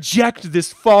project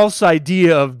this false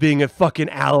idea of being a fucking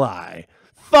ally.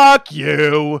 Fuck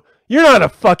you. You're not a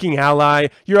fucking ally.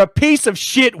 You're a piece of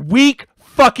shit, weak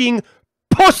fucking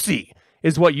pussy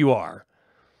is what you are.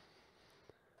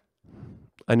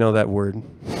 I know that word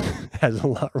has a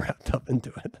lot wrapped up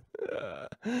into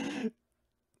it.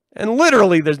 And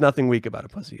literally, there's nothing weak about a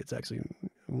pussy. It's actually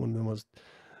one of the most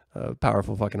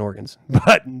powerful fucking organs.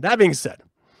 But that being said,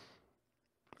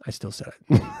 I still said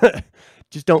it.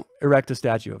 Just don't erect a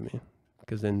statue of me,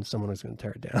 because then someone is going to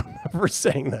tear it down for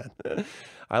saying that. All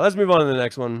right, let's move on to the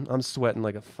next one. I'm sweating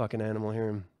like a fucking animal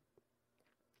here.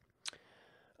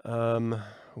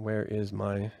 Where is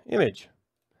my image?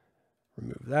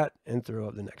 remove that and throw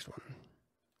up the next one.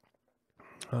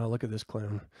 Look at this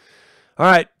clown. All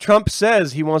right, Trump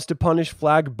says he wants to punish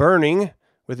flag burning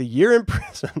with a year in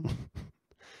prison.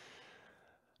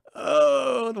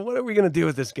 Oh, what are we going to do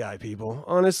with this guy, people?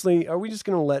 Honestly, are we just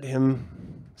going to let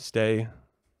him stay?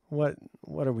 What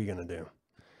are we going to do?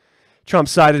 Trump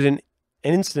cited an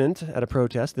incident at a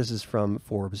protest. This is from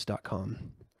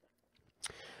Forbes.com.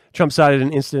 Trump cited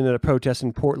an incident at a protest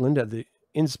in Portland as the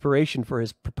inspiration for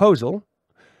his proposal.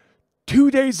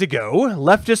 2 days ago,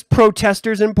 leftist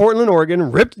protesters in Portland,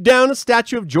 Oregon, ripped down a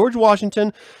statue of George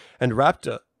Washington and wrapped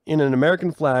in an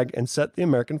American flag and set the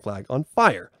American flag on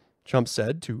fire, Trump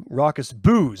said to raucous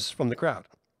boos from the crowd.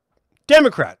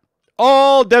 Democrat.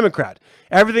 All Democrat.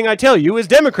 Everything I tell you is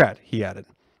Democrat, he added.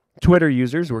 Twitter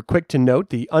users were quick to note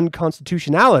the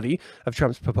unconstitutionality of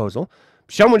Trump's proposal.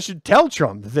 Someone should tell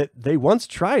Trump that they once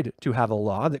tried to have a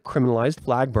law that criminalized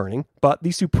flag burning, but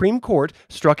the Supreme Court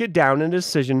struck it down in a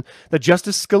decision that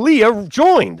Justice Scalia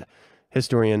joined,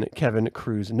 historian Kevin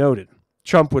Cruz noted.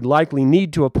 Trump would likely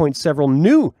need to appoint several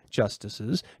new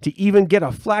justices to even get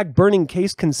a flag-burning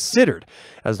case considered,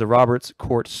 as the Roberts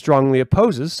Court strongly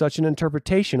opposes such an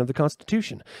interpretation of the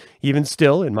Constitution. Even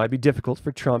still, it might be difficult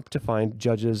for Trump to find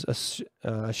judges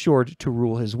assured to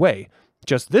rule his way.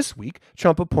 Just this week,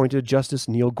 Trump appointed Justice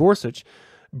Neil Gorsuch,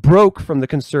 broke from the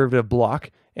conservative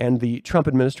bloc and the Trump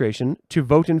administration to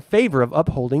vote in favor of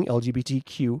upholding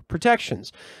LGBTQ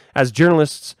protections. As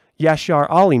journalists Yashar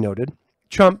Ali noted,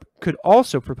 Trump could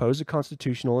also propose a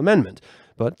constitutional amendment,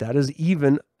 but that is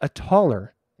even a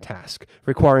taller task,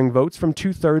 requiring votes from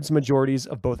 2/3 majorities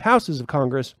of both houses of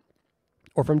Congress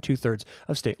or from 2/3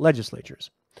 of state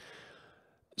legislatures.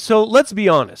 So let's be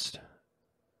honest.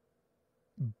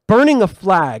 Burning a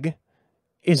flag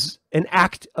is an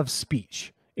act of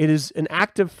speech. It is an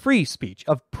act of free speech,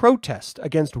 of protest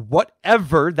against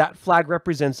whatever that flag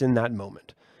represents in that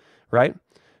moment, right?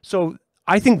 So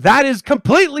I think that is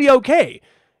completely okay.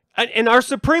 And our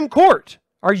Supreme Court,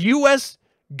 our U.S.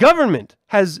 government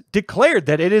has declared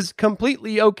that it is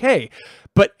completely okay.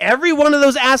 But every one of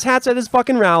those asshats at his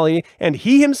fucking rally, and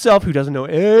he himself, who doesn't know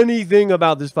anything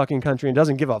about this fucking country and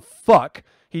doesn't give a fuck,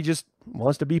 he just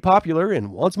wants to be popular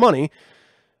and wants money,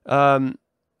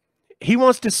 he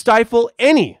wants to stifle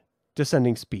any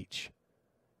dissenting speech.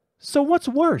 So what's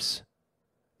worse?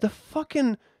 The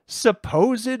fucking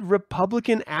supposed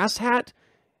Republican asshat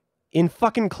in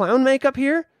fucking clown makeup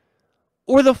here?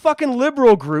 Or the fucking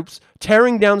liberal groups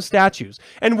tearing down statues?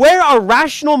 And where are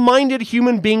rational-minded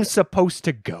human beings supposed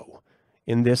to go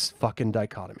in this fucking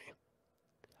dichotomy?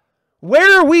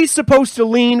 Where are we supposed to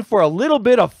lean for a little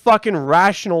bit of fucking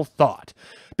rational thought?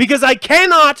 Because I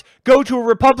cannot go to a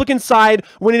Republican side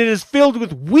when it is filled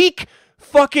with weak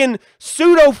fucking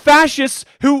pseudo-fascists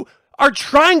who are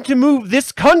trying to move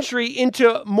this country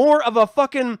into more of a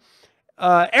fucking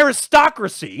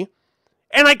aristocracy.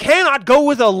 And I cannot go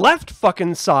with a left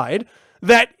fucking side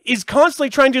that is constantly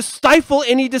trying to stifle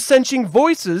any dissenting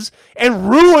voices and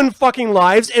ruin fucking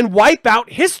lives and wipe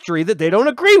out history that they don't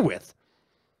agree with.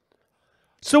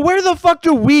 So where the fuck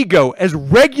do we go as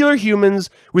regular humans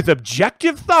with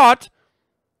objective thought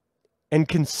and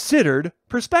considered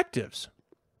perspectives?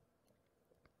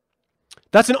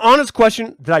 That's an honest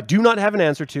question that I do not have an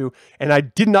answer to, and I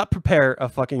did not prepare a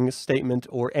fucking statement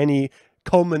or any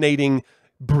culminating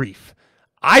brief.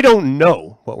 I don't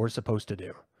know what we're supposed to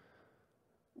do.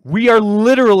 We are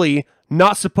literally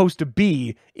not supposed to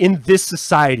be in this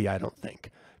society, I don't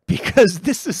think. Because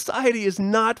this society is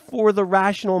not for the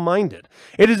rational-minded.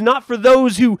 It is not for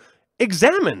those who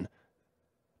examine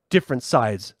different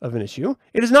sides of an issue.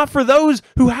 It is not for those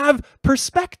who have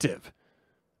perspective.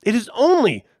 It is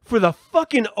only for the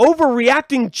fucking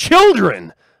overreacting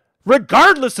children,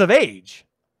 regardless of age.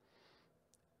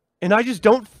 And I just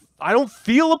don't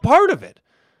feel a part of it.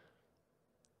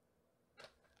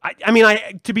 I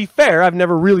mean, to be fair, I've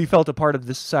never really felt a part of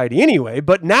this society anyway,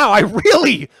 but now I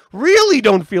really, really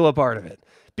don't feel a part of it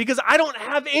because I don't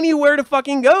have anywhere to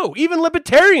fucking go. Even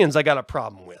libertarians I got a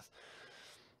problem with.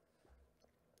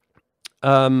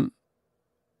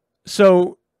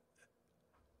 So,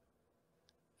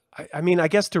 I mean, I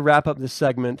guess to wrap up this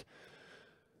segment,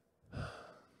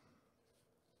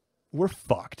 we're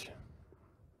fucked.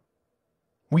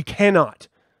 We cannot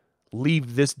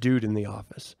leave this dude in the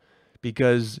office.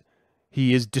 Because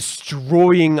he is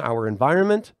destroying our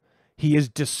environment, he is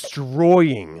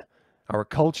destroying our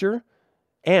culture,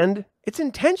 and it's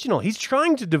intentional. He's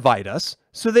trying to divide us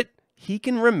so that he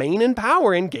can remain in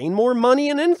power and gain more money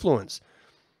and influence.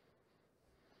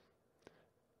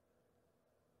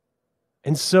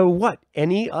 And so what?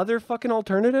 Any other fucking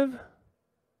alternative?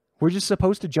 We're just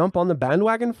supposed to jump on the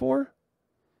bandwagon for?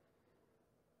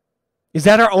 Is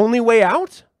that our only way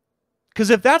out? Because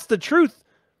if that's the truth,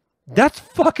 that's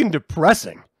fucking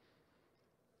depressing.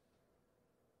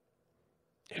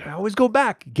 And I always go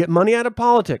back, get money out of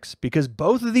politics, because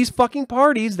both of these fucking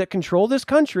parties that control this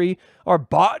country are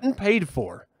bought and paid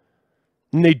for.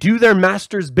 And they do their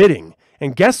master's bidding.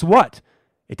 And guess what?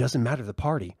 It doesn't matter the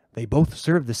party. They both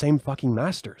serve the same fucking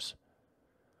masters.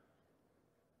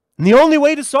 And the only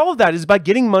way to solve that is by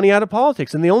getting money out of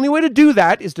politics. And the only way to do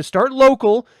that is to start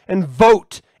local and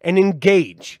vote and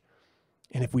engage.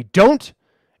 And if we don't,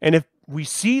 and if we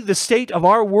see the state of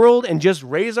our world and just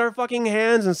raise our fucking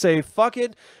hands and say, fuck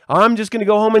it, I'm just going to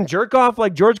go home and jerk off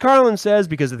like George Carlin says,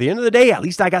 because at the end of the day, at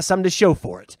least I got something to show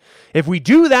for it. If we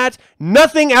do that,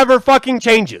 nothing ever fucking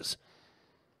changes.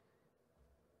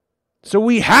 So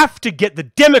we have to get the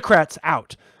Democrats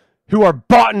out who are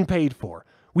bought and paid for.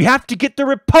 We have to get the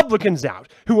Republicans out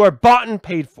who are bought and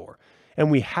paid for. And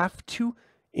we have to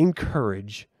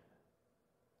encourage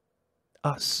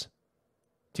us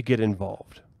to get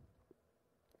involved.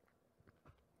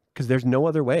 Because there's no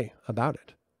other way about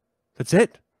it. That's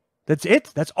it. That's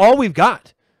it. That's all we've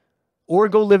got. Or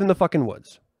go live in the fucking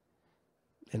woods.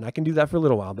 And I can do that for a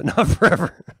little while, but not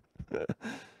forever.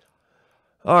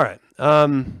 All right.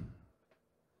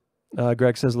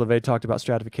 Greg says LeVay talked about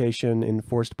stratification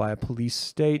enforced by a police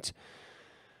state.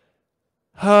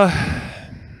 I've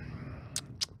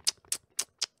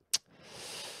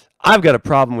got a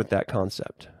problem with that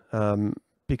concept.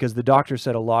 Because the doctor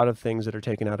said a lot of things that are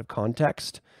taken out of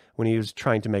context when he was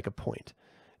trying to make a point.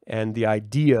 And the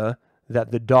idea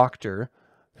that the doctor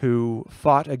who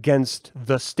fought against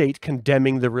the state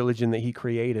condemning the religion that he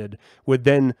created would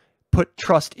then put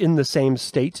trust in the same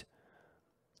state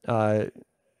to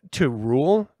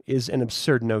rule is an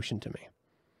absurd notion to me.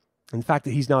 And the fact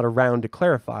that he's not around to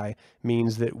clarify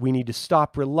means that we need to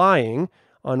stop relying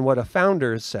on what a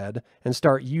founder said and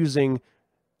start using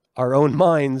our own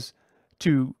minds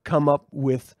to come up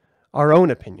with our own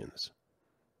opinions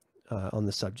on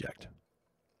the subject.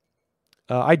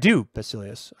 I do,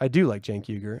 Basilius. I do like Cenk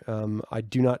Uygur. I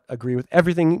do not agree with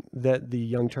everything that the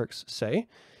Young Turks say.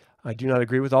 I do not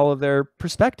agree with all of their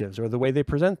perspectives or the way they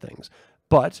present things.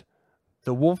 But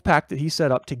the wolf pack that he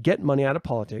set up to get money out of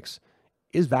politics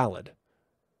is valid.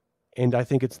 And I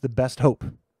think it's the best hope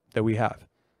that we have.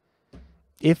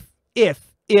 If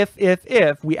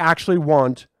we actually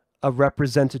want a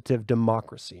representative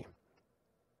democracy.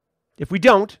 If we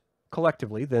don't,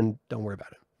 collectively, then don't worry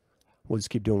about it. We'll just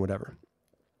keep doing whatever.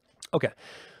 Okay,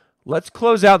 let's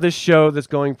close out this show that's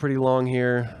going pretty long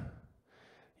here.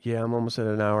 Yeah, I'm almost at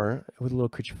an hour with a little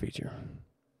creature feature.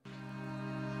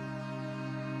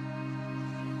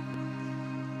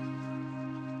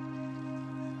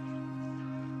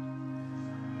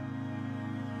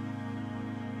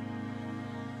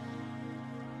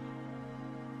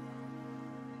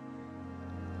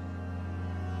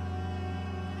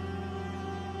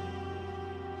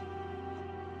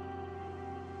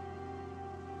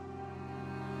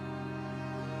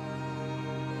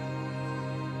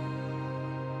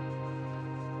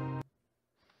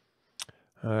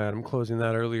 All right, I'm closing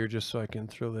that earlier just so I can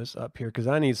throw this up here because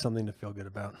I need something to feel good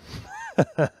about.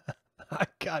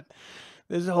 God,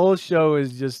 this whole show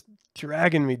is just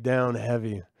dragging me down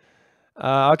heavy.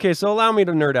 Okay, so allow me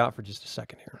to nerd out for just a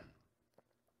second here.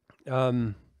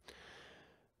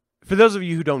 For those of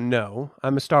you who don't know,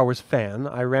 I'm a Star Wars fan.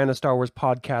 I ran a Star Wars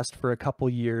podcast for a couple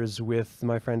years with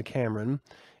my friend Cameron,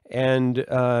 and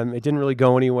it didn't really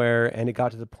go anywhere, and it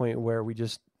got to the point where we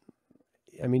just,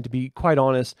 I mean, to be quite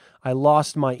honest, I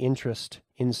lost my interest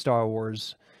in Star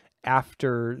Wars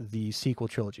after the sequel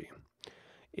trilogy.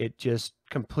 It just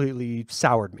completely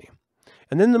soured me.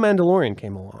 And then The Mandalorian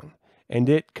came along, and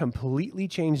it completely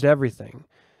changed everything.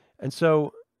 And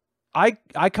so I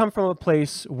come from a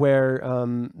place where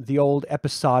the old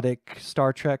episodic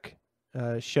Star Trek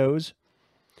shows,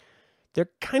 they're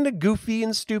kind of goofy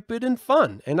and stupid and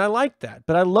fun, and I liked that.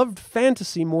 But I loved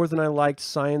fantasy more than I liked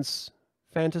science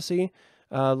fantasy.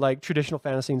 Like traditional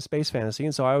fantasy and space fantasy,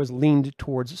 and so I always leaned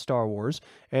towards Star Wars.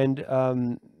 And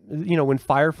you know, when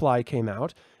Firefly came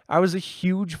out, I was a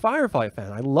huge Firefly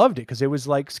fan. I loved it because it was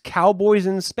like cowboys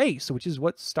in space, which is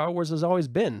what Star Wars has always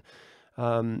been.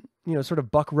 You know, sort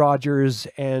of Buck Rogers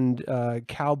and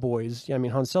cowboys. Yeah, I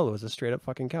mean, Han Solo is a straight up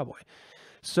fucking cowboy,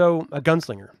 so a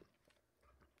gunslinger.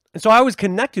 And so I was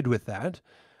connected with that,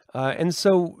 and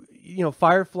so, you know,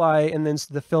 Firefly, and then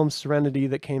the film Serenity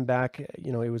that came back,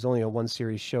 you know, it was only a one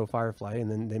series show, Firefly, and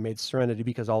then they made Serenity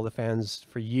because all the fans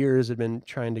for years had been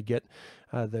trying to get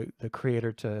the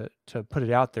creator to put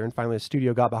it out there, and finally the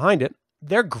studio got behind it.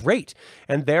 They're great,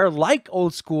 and they're like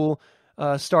old school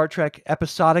Star Trek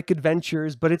episodic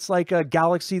adventures, but it's like a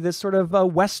galaxy that's sort of a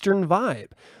Western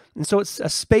vibe. And so it's a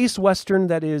space Western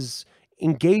that is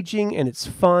engaging and it's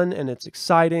fun and it's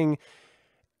exciting.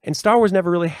 And Star Wars never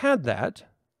really had that.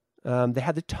 They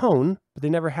had the tone, but they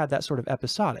never had that sort of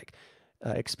episodic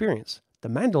experience. The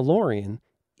Mandalorian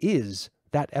is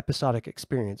that episodic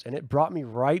experience, and it brought me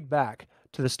right back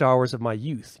to the Star Wars of my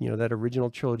youth, you know, that original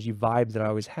trilogy vibe that I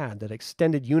always had, that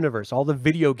extended universe, all the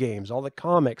video games, all the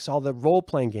comics, all the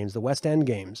role-playing games, the West End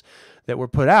games that were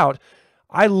put out.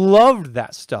 I loved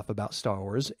that stuff about Star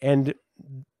Wars, and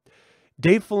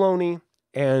Dave Filoni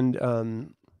and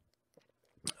Jon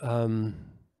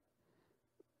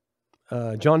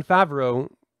Favreau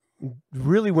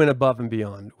really went above and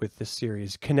beyond with this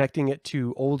series, connecting it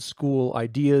to old school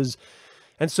ideas.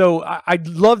 And so I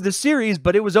love the series,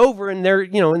 but it was over, and they're,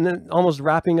 you know, and then almost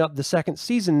wrapping up the second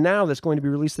season now that's going to be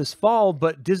released this fall.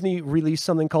 But Disney released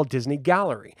something called Disney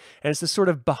Gallery. And it's this sort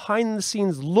of behind the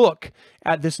scenes look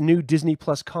at this new Disney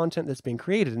Plus content that's being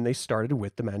created. And they started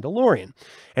with The Mandalorian.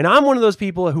 And I'm one of those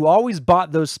people who always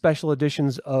bought those special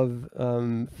editions of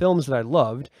films that I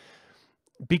loved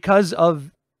because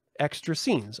of extra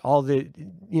scenes, all the,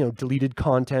 you know, deleted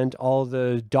content, all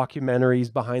the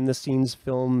documentaries, behind the scenes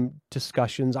film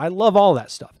discussions. I love all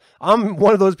that stuff. I'm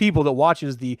one of those people that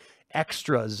watches the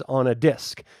extras on a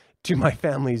disc, to my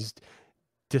family's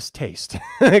distaste,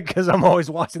 because I'm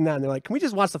always watching that and they're like, can we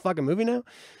just watch the fucking movie now?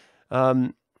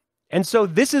 And so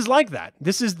this is like that.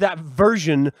 This is that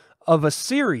version of a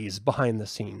series behind the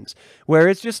scenes where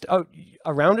it's just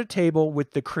around a table with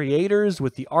the creators,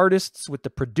 with the artists, with the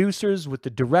producers, with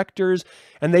the directors,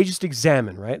 and they just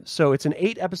examine, right? So it's an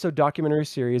 8-episode documentary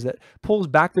series that pulls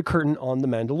back the curtain on The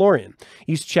Mandalorian.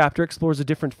 Each chapter explores a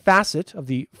different facet of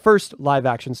the first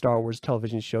live-action Star Wars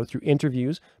television show through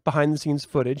interviews, behind-the-scenes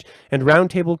footage, and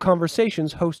roundtable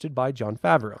conversations hosted by Jon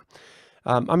Favreau.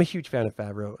 I'm a huge fan of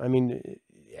Favreau. I mean,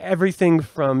 everything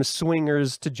from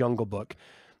Swingers to Jungle Book.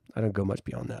 I don't go much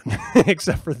beyond that,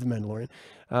 except for The Mandalorian.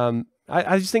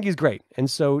 I just think he's great. And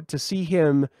so to see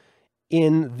him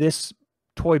in this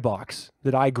toy box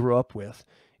that I grew up with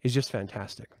is just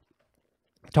fantastic.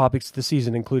 Topics of the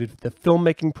season included the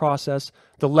filmmaking process,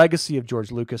 the legacy of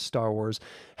George Lucas' Star Wars,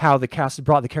 how the cast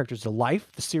brought the characters to life,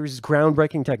 the series'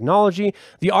 groundbreaking technology,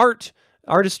 the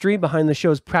artistry behind the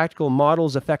show's practical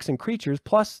models, effects, and creatures,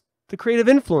 plus the creative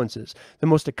influences, the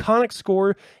most iconic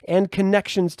score, and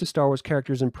connections to Star Wars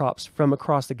characters and props from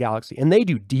across the galaxy. And they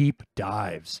do deep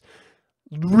dives,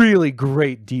 really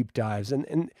great deep dives.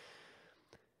 And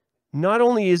not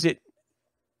only is it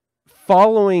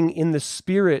following in the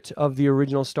spirit of the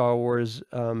original Star Wars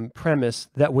premise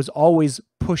that was always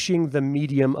pushing the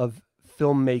medium of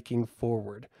filmmaking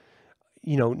forward,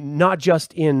 you know, not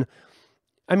just in,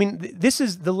 I mean, this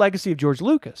is the legacy of George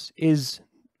Lucas, is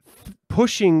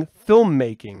pushing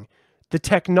filmmaking, the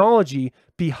technology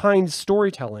behind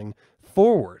storytelling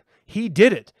forward. He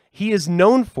did it. He is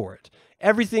known for it.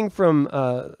 Everything from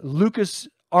Lucas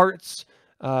Arts,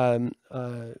 Skywalker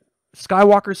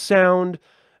Sound,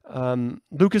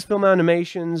 Lucasfilm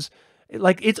Animations,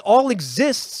 like it all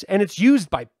exists and it's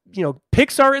used by, you know,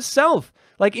 Pixar itself.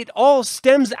 Like it all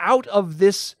stems out of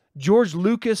this George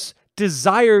Lucas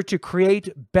desire to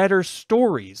create better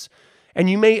stories. And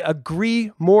you may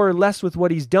agree more or less with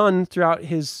what he's done throughout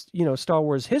his, you know, Star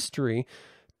Wars history,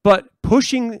 but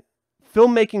pushing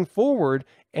filmmaking forward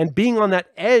and being on that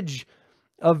edge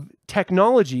of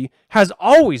technology has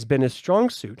always been his strong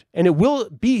suit, and it will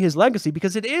be his legacy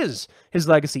because it is his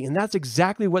legacy. And that's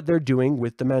exactly what they're doing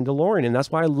with The Mandalorian. And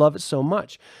that's why I love it so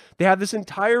much. They have this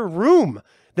entire room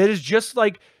that is just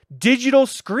like digital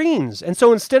screens. And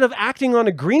so instead of acting on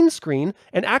a green screen,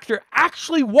 an actor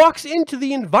actually walks into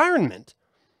the environment.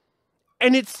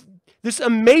 And it's this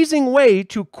amazing way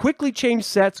to quickly change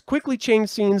sets, quickly change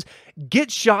scenes,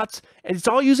 get shots. And it's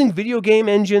all using video game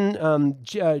engine,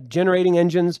 generating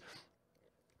engines.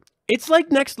 It's like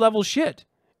next level shit.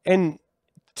 And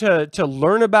to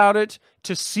learn about it,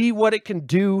 to see what it can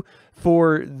do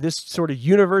for this sort of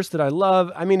universe that I love,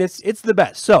 I mean, it's the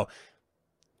best. So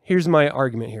here's my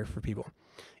argument here for people.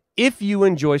 If you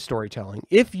enjoy storytelling,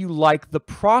 if you like the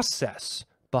process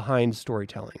behind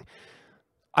storytelling,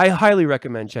 I highly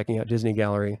recommend checking out Disney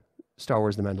Gallery, Star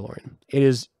Wars The Mandalorian. It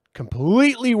is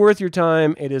completely worth your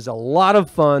time. It is a lot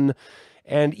of fun.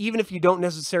 And even if you don't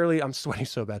necessarily, I'm sweating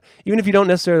so bad, even if you don't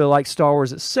necessarily like Star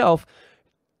Wars itself,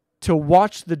 to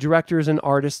watch the directors and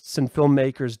artists and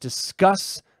filmmakers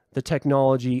discuss the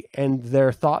technology and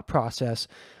their thought process,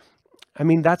 I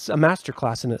mean, that's a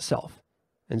masterclass in itself.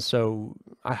 And so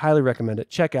I highly recommend it.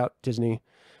 Check out Disney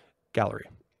Gallery.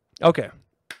 Okay.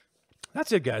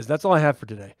 That's it, guys. That's all I have for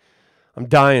today. I'm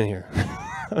dying here.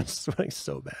 I'm sweating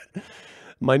so bad.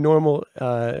 My normal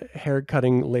hair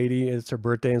cutting lady, it's her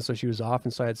birthday, and so she was off,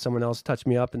 and so I had someone else touch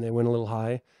me up, and they went a little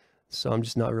high. So I'm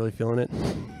just not really feeling it.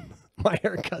 My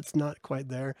haircut's not quite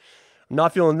there. I'm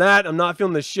not feeling that. I'm not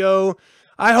feeling the show.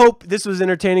 I hope this was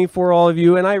entertaining for all of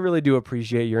you, and I really do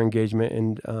appreciate your engagement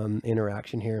and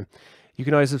interaction here. You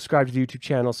can always subscribe to the YouTube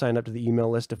channel, sign up to the email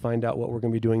list to find out what we're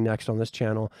going to be doing next on this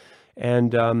channel.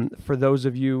 And for those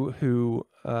of you who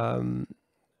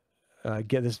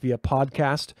get this via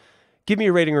podcast, give me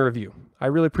a rating or review. I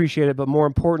really appreciate it, but more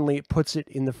importantly, it puts it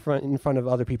in front of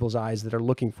other people's eyes that are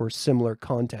looking for similar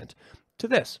content to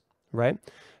this, right?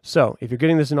 So if you're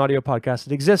getting this in audio podcast,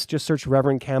 it exists. Just search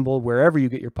Reverend Campbell wherever you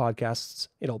get your podcasts.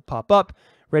 It'll pop up.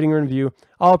 Rating and review.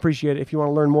 I'll appreciate it. If you want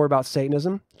to learn more about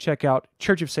Satanism, check out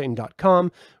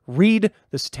churchofsatan.com. Read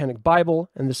the Satanic Bible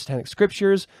and the Satanic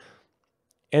Scriptures,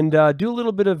 and do a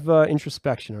little bit of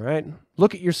introspection, all right?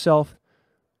 Look at yourself.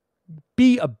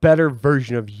 Be a better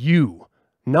version of you,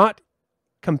 not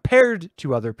compared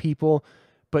to other people,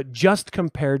 but just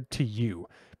compared to you,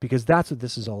 because that's what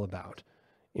this is all about.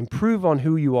 Improve on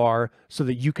who you are so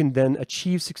that you can then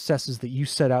achieve successes that you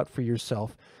set out for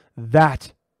yourself.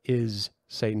 That is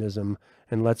Satanism,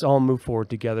 and let's all move forward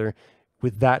together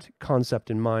with that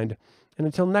concept in mind. And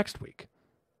until next week,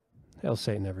 hail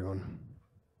Satan, everyone.